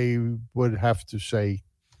 I would have to say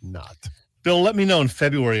not. Bill, let me know in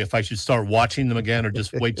February if I should start watching them again or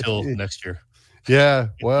just wait till next year. Yeah,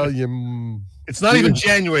 well, it's not even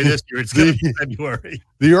January this year. It's going to be February.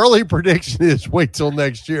 The early prediction is wait till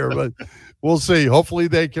next year, but we'll see. Hopefully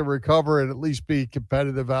they can recover and at least be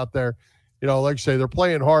competitive out there. Like I say, they're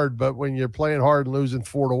playing hard, but when you're playing hard and losing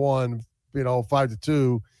 4-1,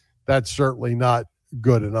 5-2, that's certainly not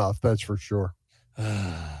good enough. That's for sure.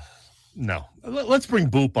 No. Let's bring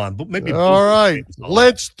Boop on. Maybe. All right.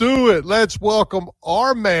 Let's do it. Let's welcome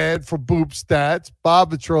our man for Boop Stats,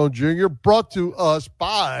 Bob Vetrone Jr., brought to us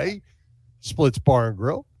by Splits Bar and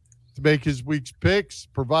Grill to make his week's picks,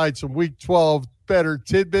 provide some Week 12 better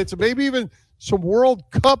tidbits, and maybe even some World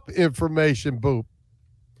Cup information, Boop.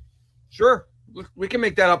 Sure. We can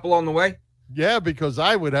make that up along the way. Yeah, because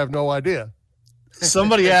I would have no idea.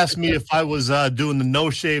 Somebody asked me if I was doing the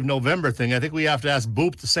no-shave November thing. I think we have to ask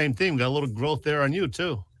Boop the same thing. Got a little growth there on you,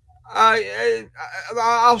 too.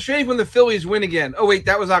 I'll shave when the Phillies win again. Oh, wait,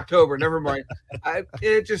 that was October. Never mind.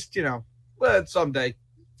 It just, someday.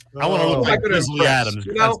 I want to look like Grizzly Adams.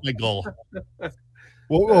 That's my goal.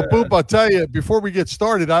 Well, Boop, I'll tell you, before we get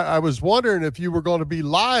started, I was wondering if you were going to be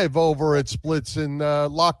live over at Splits and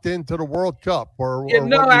locked into the World Cup or what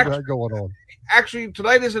you had going on. Actually,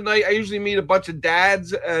 tonight is a night I usually meet a bunch of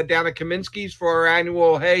dads down at Kaminsky's for our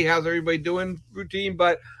annual, hey, how's everybody doing routine.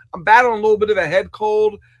 But I'm battling a little bit of a head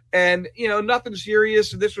cold and, nothing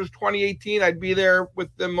serious. If this was 2018, I'd be there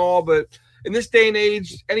with them all. But in this day and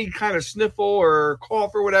age, any kind of sniffle or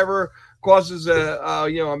cough or whatever causes a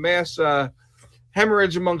mass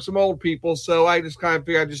hemorrhage among some old people. So I just kind of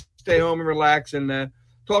figured I'd just stay home and relax and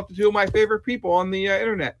talk to two of my favorite people on the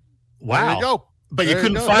internet. Wow. There you go. But you There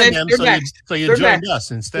couldn't you go. find them, so you joined next.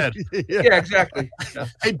 us instead. Yeah, exactly.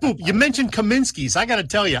 Hey, Boop, you mentioned Kaminsky's. I got to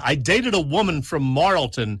tell you, I dated a woman from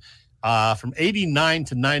Marlton from 89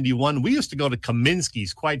 to 91. We used to go to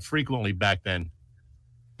Kaminsky's quite frequently back then.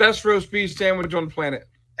 Best roast beef sandwich on the planet.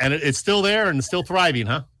 And it's still there and still thriving,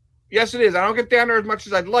 huh? Yes, it is. I don't get down there as much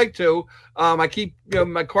as I'd like to. I keep,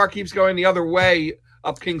 my car keeps going the other way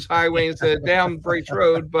up Kings Highway instead of down Brace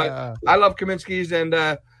Road. But I love Kaminsky's, and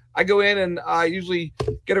I go in and I usually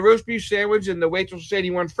get a roast beef sandwich, and the waitress will say, "Do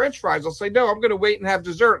you want French fries?" I'll say, "No, I'm going to wait and have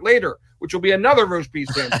dessert later, which will be another roast beef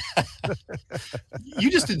sandwich."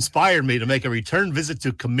 You just inspired me to make a return visit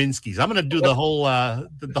to Kaminsky's. I'm going to do the whole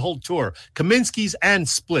the whole tour, Kaminsky's and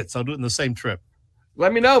Splits. I'll do it in the same trip.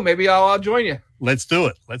 Let me know. Maybe I'll join you. Let's do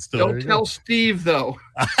it. Don't tell Steve, though.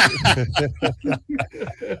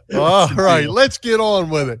 All right, let's get on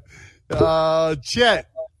with it. Chet,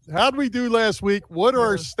 how did we do last week? What are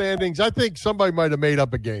our standings? I think somebody might have made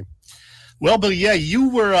up a game. Well, but yeah, you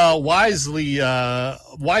were wise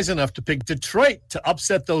enough to pick Detroit to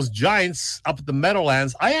upset those Giants up at the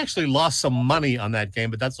Meadowlands. I actually lost some money on that game,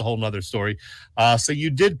 but that's a whole nother story. So you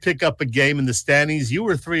did pick up a game in the standings. You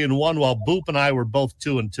were 3-1, while Boop and I were both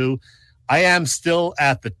 2-2. I am still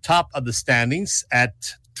at the top of the standings at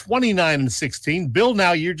 29-16. Bill,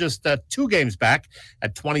 now you're just 2 games back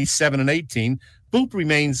at 27-18. Boop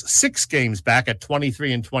remains 6 games back at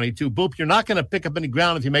 23-22. Boop, you're not going to pick up any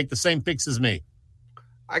ground if you make the same picks as me.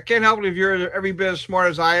 I can't help it if you're every bit as smart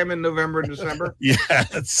as I am in November and December. Yeah,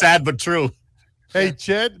 it's sad but true. Hey,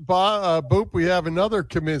 Chet, Boop, we have another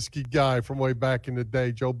Kaminsky guy from way back in the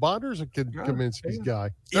day. Joe Bonder's a Kaminsky's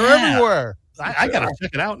guy. They're everywhere. I got to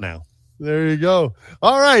check it out now. There you go.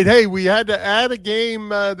 All right. Hey, we had to add a game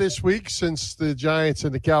this week since the Giants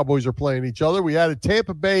and the Cowboys are playing each other. We added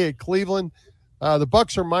Tampa Bay at Cleveland. The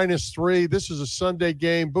Bucks are -3. This is a Sunday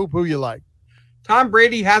game. Boop, who you like? Tom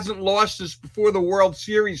Brady hasn't lost since before the World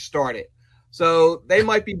Series started. So they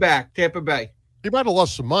might be back, Tampa Bay. He might have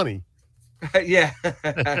lost some money. Yeah.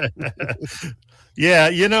 Yeah,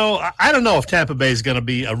 I don't know if Tampa Bay is going to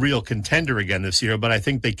be a real contender again this year, but I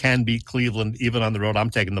think they can beat Cleveland even on the road.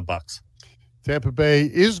 I'm taking the Bucks. Tampa Bay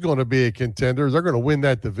is going to be a contender. They're going to win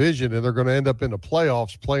that division, and they're going to end up in the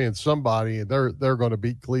playoffs playing somebody, and they're going to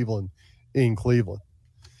beat Cleveland in Cleveland.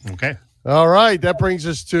 Okay. All right, that brings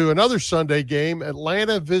us to another Sunday game.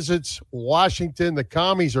 Atlanta visits Washington. The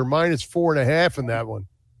Commies are -4.5 in that one.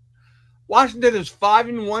 Washington is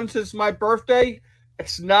 5-1 since my birthday.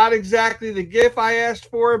 It's not exactly the gift I asked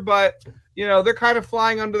for, but they're kind of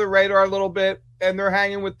flying under the radar a little bit, and they're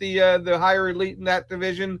hanging with the higher elite in that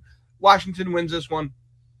division. Washington wins this one.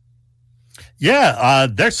 Yeah,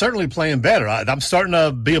 they're certainly playing better. I'm starting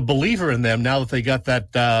to be a believer in them now that they got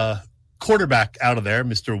that quarterback out of there,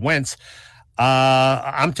 Mr. Wentz.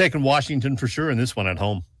 I'm taking Washington for sure in this one at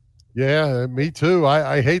home. Yeah, me too.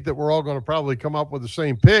 I hate that we're all going to probably come up with the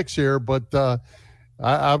same picks here, but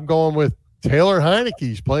I'm going with Taylor Heineke.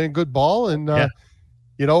 He's playing good ball, and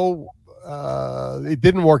it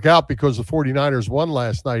didn't work out because the 49ers won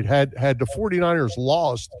last night. Had the 49ers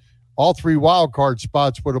lost, all 3 wild card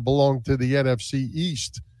spots would have belonged to the NFC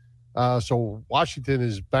East. So Washington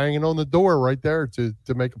is banging on the door right there to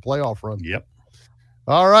make a playoff run. Yep.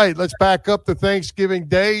 All right, let's back up to Thanksgiving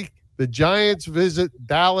Day. The Giants visit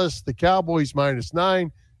Dallas. The Cowboys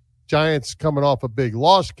 -9. Giants coming off a big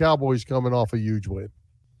loss. Cowboys coming off a huge win.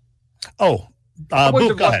 Oh,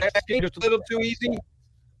 Boop, go ahead. Just a little too easy.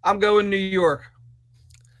 I'm going New York.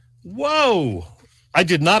 Whoa. I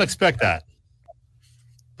did not expect that.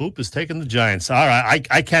 Boop is taking the Giants. All right,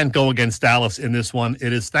 I can't go against Dallas in this one.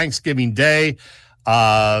 It is Thanksgiving Day.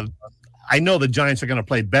 I know the Giants are going to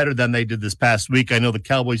play better than they did this past week. I know the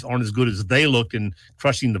Cowboys aren't as good as they looked in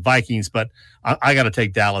crushing the Vikings, but I got to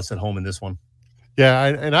take Dallas at home in this one. Yeah,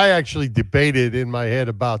 and I actually debated in my head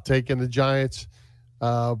about taking the Giants,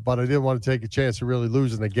 but I didn't want to take a chance of really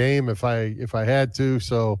losing the game if I had to.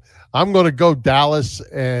 So I'm going to go Dallas,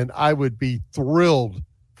 and I would be thrilled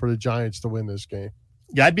for the Giants to win this game.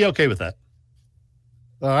 Yeah, I'd be okay with that.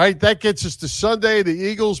 All right, that gets us to Sunday. The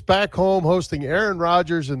Eagles back home hosting Aaron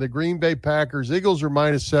Rodgers and the Green Bay Packers. Eagles are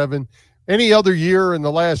 -7. Any other year in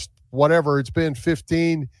the last, whatever, it's been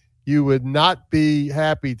 15, you would not be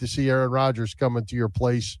happy to see Aaron Rodgers coming to your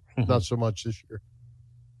place. Not so much this year.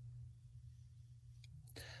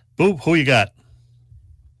 Boop, who you got?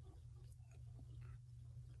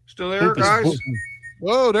 Still there, guys?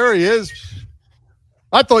 Oh, there he is.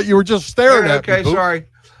 I thought you were just staring at me. Okay, Boop. sorry.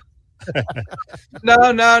 No.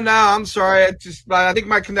 I'm sorry. I think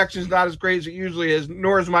my connection is not as great as it usually is,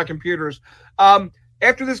 nor is my computers.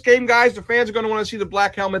 After this game, guys, the fans are going to want to see the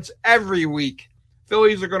black helmets every week.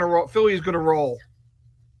 Phillies going to roll.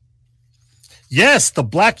 Yes, the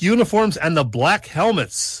black uniforms and the black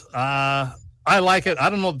helmets. I like it. I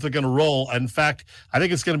don't know if they're going to roll. In fact, I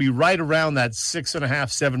think it's going to be right around that 6.5,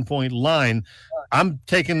 7 point line. I'm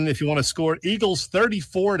taking, if you want to score, Eagles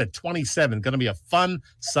 34-27. Going to be a fun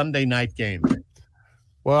Sunday night game.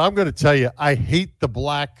 Well, I'm going to tell you, I hate the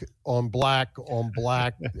black on black on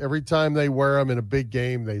black. Every time they wear them in a big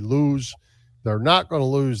game, they lose. They're not going to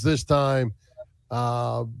lose this time,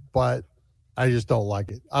 but I just don't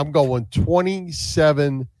like it. I'm going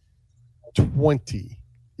 27-20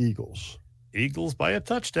 Eagles. Eagles by a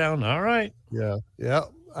touchdown. All right. Yeah.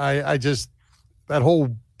 I just, that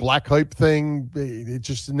whole black hype thing, it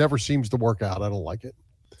just never seems to work out. I don't like it.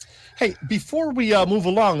 Hey, before we move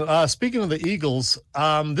along, speaking of the Eagles,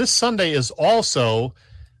 this Sunday is also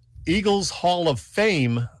Eagles Hall of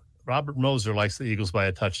Fame. Robert Moser likes the Eagles by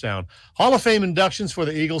a touchdown. Hall of Fame inductions for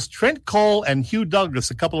the Eagles. Trent Cole and Hugh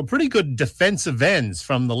Douglas, a couple of pretty good defensive ends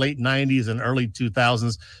from the late 90s and early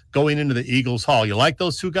 2000s going into the Eagles Hall. You like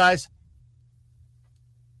those two guys?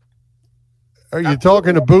 Are you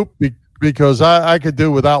talking to Boop? Because I could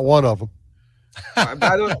do without one of them.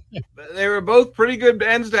 They were both pretty good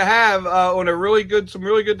ends to have on some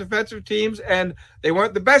really good defensive teams, and they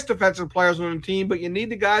weren't the best defensive players on the team, but you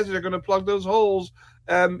need the guys that are going to plug those holes.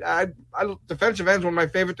 Defensive ends one of my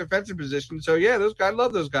favorite defensive positions. So yeah, those guys, I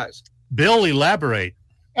love those guys. Bill, elaborate.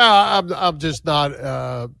 I'm just not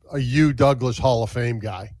a Hugh Douglas Hall of Fame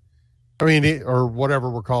guy. I mean, or whatever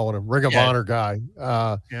we're calling him, Ring of Honor guy.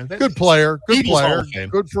 Good player,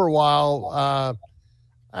 good for a while.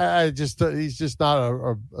 He's just not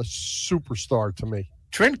a superstar to me.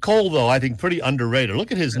 Trent Cole, though, I think pretty underrated.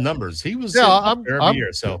 Look at his numbers. He was I'm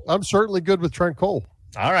certainly good with Trent Cole.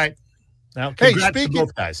 All right. Now, congrats to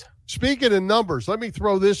both guys. Speaking of numbers, let me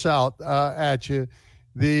throw this out at you.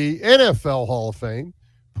 The NFL Hall of Fame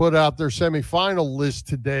put out their semifinal list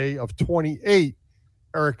today of 28.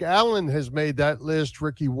 Eric Allen has made that list.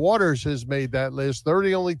 Ricky Waters has made that list. They're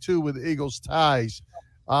the only two with Eagles ties.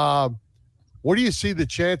 What do you see the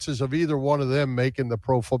chances of either one of them making the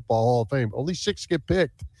Pro Football Hall of Fame? Only 6 get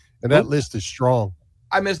picked, and that list is strong.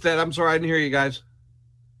 I missed that. I'm sorry. I didn't hear you guys.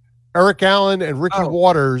 Eric Allen and Ricky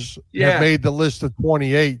Waters have made the list of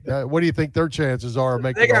 28. What do you think their chances are of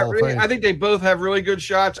making the Hall of Fame? I think they both have really good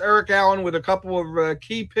shots. Eric Allen with a couple of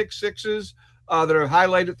key pick sixes that are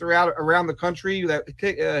highlighted around the country, that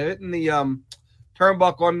hitting the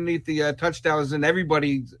turnbuckle underneath the touchdown is in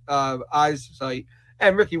everybody's eyes sight.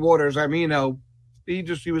 And Ricky Waters, I mean,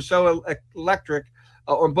 he was so electric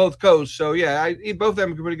on both coasts. So yeah, both of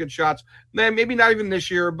them are pretty good shots. Maybe not even this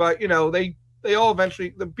year, but they all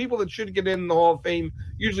eventually, the people that should get in the Hall of Fame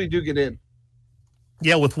usually do get in.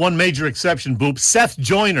 Yeah, with one major exception, Boop. Seth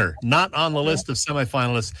Joyner, not on the list of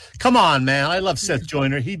semifinalists. Come on, man. I love Seth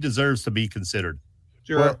Joyner. He deserves to be considered.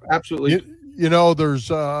 Sure, well, absolutely.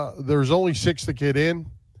 There's only 6 that get in,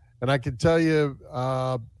 and I can tell you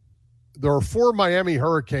there are 4 Miami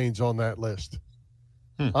Hurricanes on that list.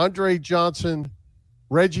 Andre Johnson,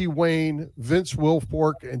 Reggie Wayne, Vince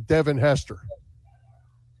Wilfork, and Devin Hester.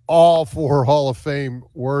 All 4 Hall of Fame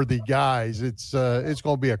worthy guys. It's going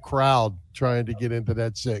to be a crowd trying to get into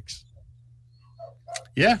that 6.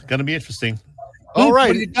 Yeah, going to be interesting. All right.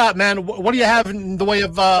 What do you got, man? What do you have in the way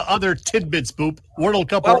of other tidbits, Boop? World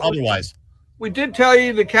Cup or otherwise? We did tell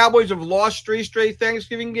you the Cowboys have lost 3 straight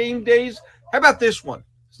Thanksgiving game days. How about this one?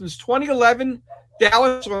 Since 2011,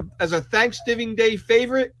 Dallas, as a Thanksgiving Day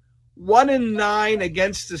favorite, 1-9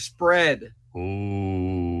 against the spread.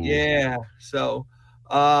 Ooh. Yeah, so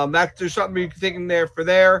there's something you're thinking there for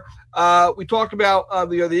there. We talked about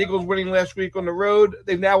the Eagles winning last week on the road.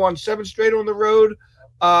 They've now won 7 straight on the road,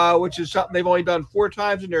 which is something they've only done 4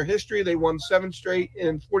 times in their history. They won 7 straight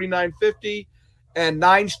in 49-50 and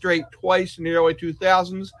 9 straight twice in the early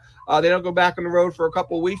 2000s. They don't go back on the road for a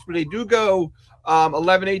couple of weeks, but they do go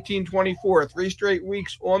 11-18-24, 3 straight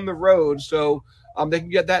weeks on the road. So they can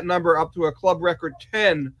get that number up to a club record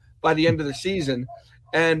 10 by the end of the season.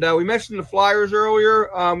 And we mentioned the Flyers earlier.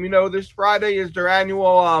 This Friday is their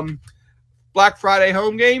annual Black Friday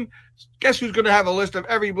home game. Guess who's going to have a list of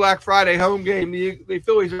every Black Friday home game the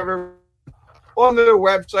Phillies ever on their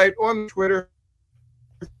website, on Twitter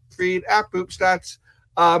feed, at BoopStats.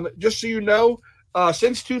 Just so you know,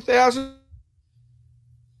 since 2000,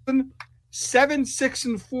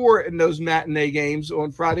 7-6-4 in those matinee games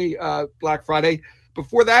on Friday, Black Friday.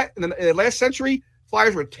 Before that, in the last century,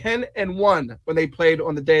 Flyers were 10-1 when they played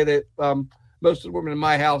on the day that most of the women in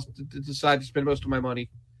my house decide to spend most of my money.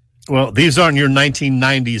 Well, these aren't your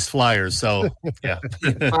 1990s Flyers, so yeah.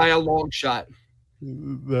 By a long shot.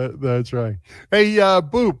 That's right. Hey,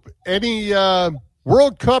 Boop, any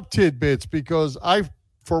World Cup tidbits? Because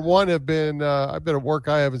for one, I've been at work.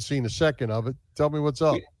 I haven't seen a second of it. Tell me what's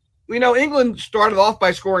up. We know England started off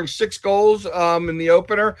by scoring 6 goals in the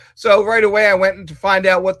opener. So right away I went in to find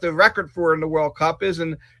out what the record for in the World Cup is.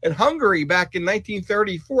 And Hungary back in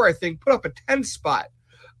 1934, I think, put up a 10 spot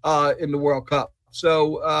in the World Cup.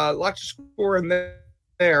 So lots of scoring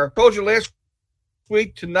there. Told you last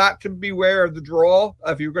week to beware of the draw.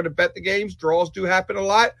 If you're going to bet the games, draws do happen a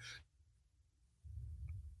lot.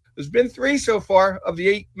 There's been 3 so far of the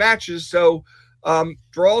 8 matches. So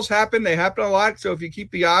draws happen. They happen a lot. So if you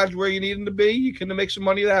keep the odds where you need them to be, you can make some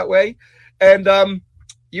money that way. And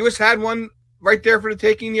U.S. had one right there for the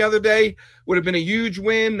taking the other day. Would have been a huge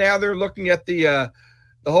win. Now they're looking at the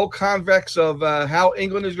whole convex of how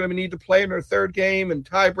England is going to need to play in their third game and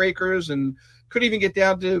tiebreakers, and could even get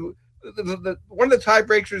down to one of the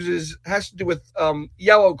tiebreakers has to do with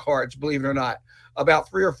yellow cards, believe it or not, about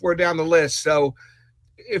 3 or 4 down the list. So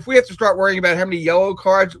if we have to start worrying about how many yellow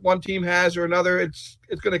cards one team has or another, it's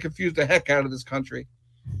going to confuse the heck out of this country.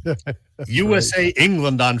 USA right.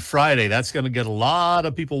 England on Friday. That's going to get a lot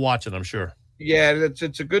of people watching, I'm sure. Yeah,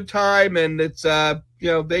 it's a good time, and it's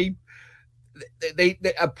they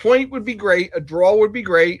a point would be great, a draw would be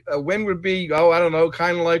great, a win would be I don't know,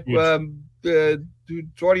 kind of like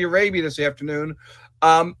Saudi Arabia this afternoon.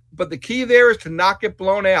 But the key there is to not get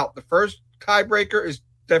blown out. The first tiebreaker is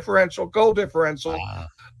goal differential.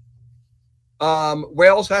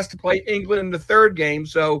 Wales has to play England in the third game.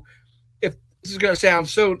 So if this is going to sound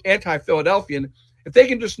so anti-Philadelphian, if they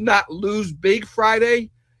can just not lose big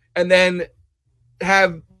Friday and then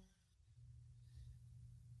have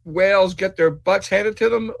Wales get their butts handed to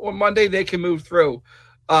them on Monday, they can move through.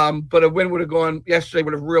 But a win would have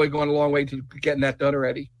really gone a long way to getting that done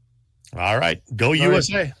already. All right. Go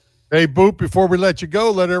USA. Right. Hey, Boop, before we let you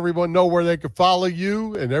go, let everyone know where they can follow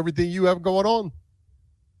you and everything you have going on.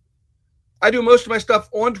 I do most of my stuff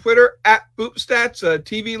on Twitter at BoopStats,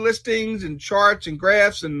 TV listings and charts and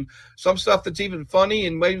graphs and some stuff that's even funny,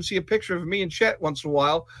 and might even see a picture of me and Chet once in a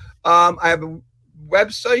while. I have a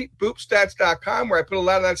website, boopstats.com, where I put a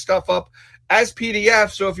lot of that stuff up as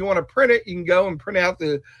PDF. So if you want to print it, you can go and print out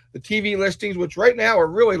the TV listings, which right now are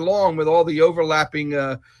really long with all the overlapping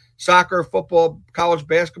soccer, football, college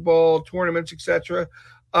basketball, tournaments, etc.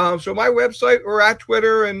 So my website or at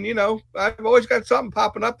Twitter, and, I've always got something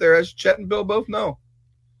popping up there, as Chet and Bill both know.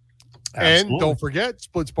 Absolutely. And don't forget,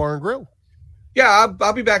 Splits Bar and Grill. Yeah,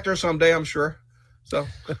 I'll be back there someday, I'm sure. So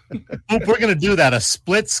we're going to do that, a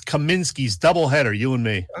Splits Kaminsky's doubleheader, you and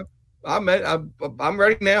me. I'm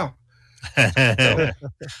ready now.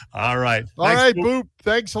 All right. All right, Boop.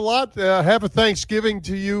 Thanks a lot. Have a Thanksgiving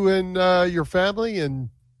to you and your family, and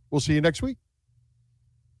we'll see you next week.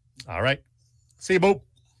 All right. See you, Boop.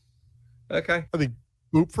 Okay. I think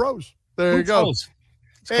Boop froze. There you go.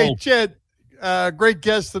 Hey, cold. Chet, great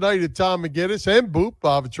guest tonight at Tom McGinnis and Boop,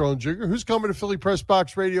 Vetrone Jr., who's coming to Philly Press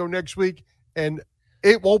Box Radio next week. And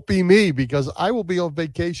it won't be me because I will be on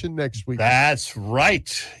vacation next week. That's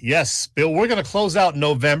right. Yes, Bill, we're going to close out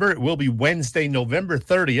November. It will be Wednesday, November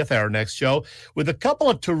 30th, our next show, with a couple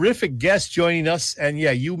of terrific guests joining us. And,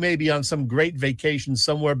 yeah, you may be on some great vacation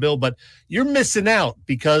somewhere, Bill, but you're missing out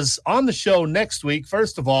because on the show next week,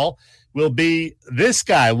 first of all, will be this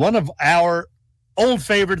guy, one of our old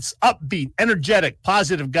favorites, upbeat, energetic,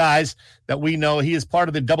 positive guys that we know. He is part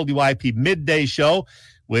of the WIP Midday Show,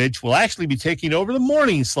 which will actually be taking over the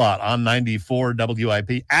morning slot on 94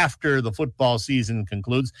 WIP after the football season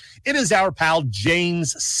concludes. It is our pal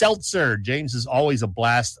James Seltzer. James is always a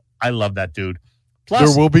blast. I love that dude. Plus,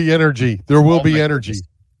 there will be energy.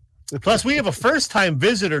 Plus, we have a first-time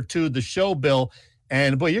visitor to the show, Bill.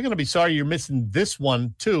 And, boy, you're going to be sorry you're missing this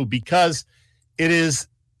one, too, because it is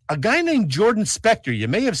a guy named Jordan Spector. You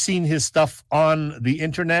may have seen his stuff on the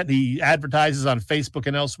internet. He advertises on Facebook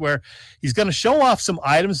and elsewhere. He's going to show off some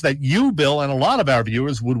items that you, Bill, and a lot of our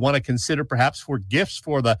viewers would want to consider perhaps for gifts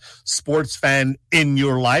for the sports fan in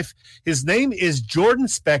your life. His name is Jordan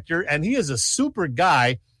Spector, and he is a super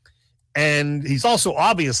guy. And he's also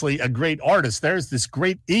obviously a great artist. There's this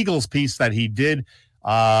great Eagles piece that he did.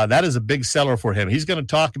 That is a big seller for him. He's going to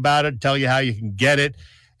talk about it, tell you how you can get it,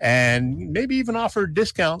 and maybe even offer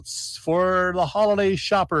discounts for the holiday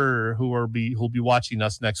shopper who'll be watching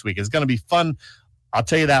us next week. It's going to be fun. I'll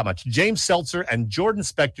tell you that much. James Seltzer and Jordan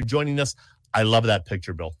Spector joining us. I love that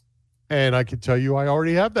picture, Bill. And I can tell you I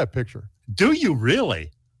already have that picture. Do you really?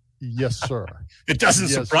 Yes, sir. It doesn't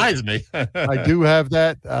surprise me. I do have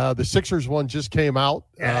that. The Sixers one just came out.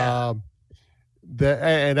 Yeah.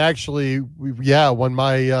 And actually, when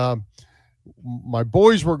my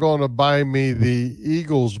boys were going to buy me the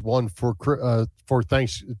Eagles one for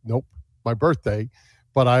my birthday,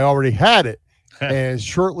 but I already had it. And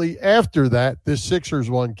shortly after that, this Sixers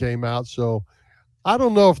one came out. So I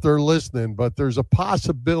don't know if they're listening, but there's a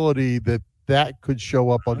possibility that could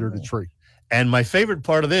show up under the tree. And my favorite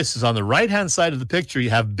part of this is on the right-hand side of the picture, you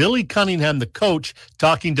have Billy Cunningham, the coach,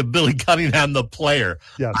 talking to Billy Cunningham, the player.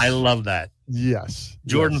 Yes. I love that. Yes.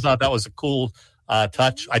 Jordan thought that was a cool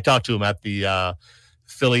touch. I talked to him at the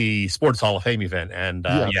Philly Sports Hall of Fame event, and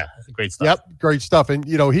great stuff. Yep, great stuff. And,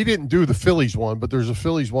 he didn't do the Phillies one, but there's a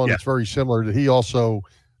Phillies one that's very similar that he also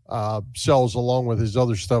sells along with his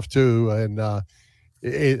other stuff too. And I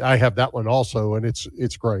have that one also, and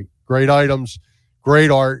it's great. Great items,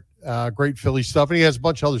 great art. Great Philly stuff, and he has a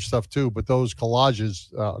bunch of other stuff too. But those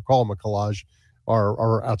collages, call them a collage,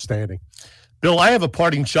 are outstanding. Bill, I have a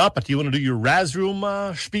parting shot, but do you want to do your Raz Room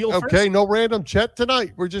spiel first? Okay, no random Chet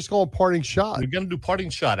tonight. We're just going parting shot. We're going to do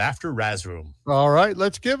parting shot after Raz Room. All right,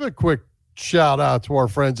 let's give a quick shout out to our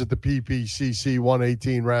friends at the PPCC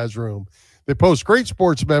 118 Raz Room. They post great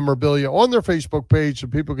sports memorabilia on their Facebook page so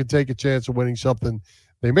people can take a chance of winning something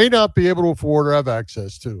they may not be able to afford or have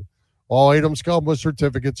access to. All items come with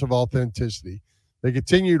certificates of authenticity. They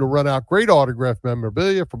continue to run out great autographed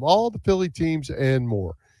memorabilia from all the Philly teams and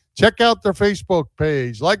more. Check out their Facebook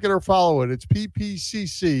page. Like it or follow it. It's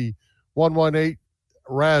PPCC 118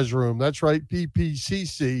 Raz Room. That's right,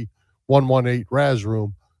 PPCC 118 Raz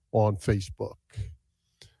Room on Facebook.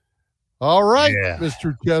 All right,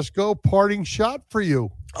 Mr. Chesko, parting shot for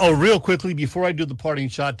you. Oh, real quickly, before I do the parting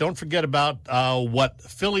shot, don't forget about what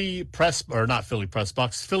Philly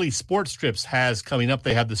Sports Trips has coming up.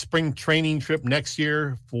 They have the spring training trip next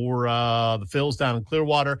year for the Phils down in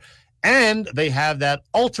Clearwater. And they have that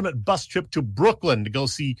ultimate bus trip to Brooklyn to go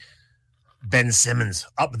see Ben Simmons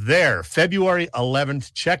up there, February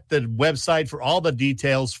 11th. Check the website for all the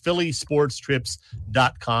details,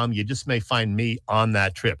 phillysportstrips.com. You just may find me on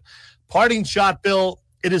that trip. Parting shot, Bill,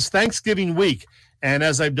 it is Thanksgiving week. And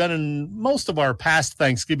as I've done in most of our past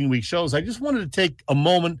Thanksgiving week shows, I just wanted to take a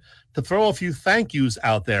moment to throw a few thank yous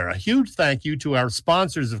out there. A huge thank you to our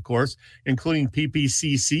sponsors, of course, including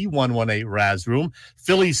PPCC 118 Raz Room,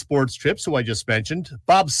 Philly Sports Trips, who I just mentioned,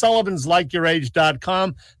 Bob Sullivan's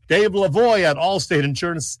LikeYourAge.com, Dave Lavoie at Allstate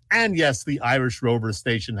Insurance, and yes, the Irish Rover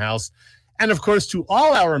Station House. And of course, to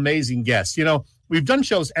all our amazing guests. We've done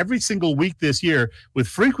shows every single week this year with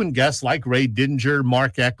frequent guests like Ray Didinger,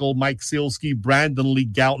 Mark Eckel, Mike Sealski, Brandon Lee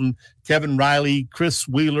Gouton, Kevin Riley, Chris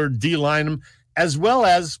Wheeler, Dee Lynham, as well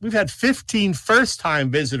as we've had 15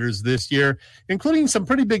 first-time visitors this year, including some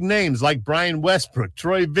pretty big names like Brian Westbrook,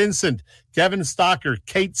 Troy Vincent, Kevin Stocker,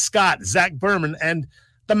 Kate Scott, Zach Berman, and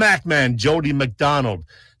the Mac Man, Jody McDonald.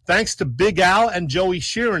 Thanks to Big Al and Joey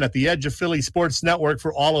Sheeran at the Edge of Philly Sports Network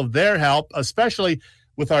for all of their help, especially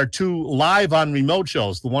with our two live on remote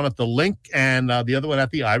shows, the one at the Link and the other one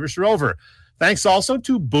at the Irish Rover. Thanks also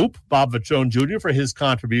to Boop, Bob Vetrone Jr., for his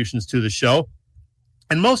contributions to the show.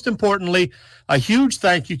 And most importantly, a huge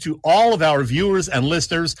thank you to all of our viewers and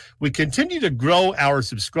listeners. We continue to grow our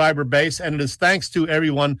subscriber base, and it is thanks to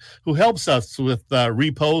everyone who helps us with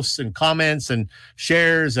reposts and comments and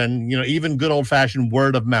shares and, even good old-fashioned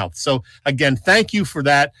word of mouth. So, again, thank you for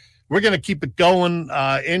that. We're going to keep it going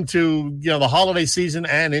into, the holiday season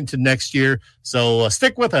and into next year. So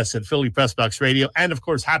stick with us at Philly Press Box Radio. And, of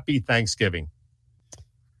course, happy Thanksgiving.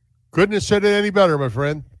 Couldn't have said it any better, my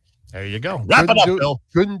friend. There you go. Wrap it up, Bill.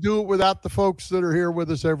 Couldn't do it without the folks that are here with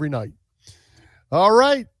us every night. All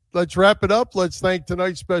right, let's wrap it up. Let's thank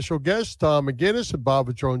tonight's special guests, Tom McGinnis and Bob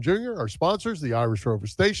Vetrone Jr., our sponsors, the Irish Rover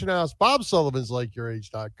Station House, Bob Sullivan's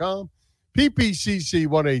LikeYourAge.com, PPCC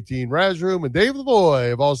 118 Raz Room, and Dave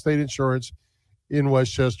Lavoie of Allstate Insurance in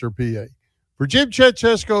Westchester, PA. For Jim, Chet,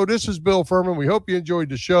 Chesko, this is Bill Furman. We hope you enjoyed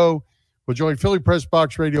the show. We'll join Philly Press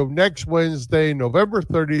Box Radio next Wednesday, November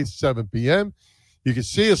 30th, 7 p.m. You can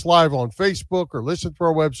see us live on Facebook or listen to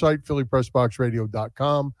our website,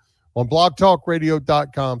 phillypressboxradio.com, on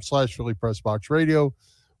blogtalkradio.com/phillypressboxradio,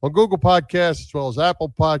 on Google Podcasts, as well as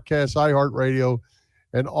Apple Podcasts, iHeartRadio,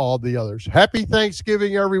 and all the others. Happy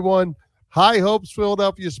Thanksgiving, everyone. High hopes,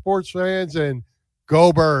 Philadelphia sports fans, and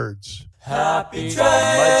go Birds. Happy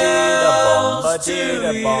trails to you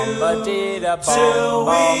till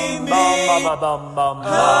we meet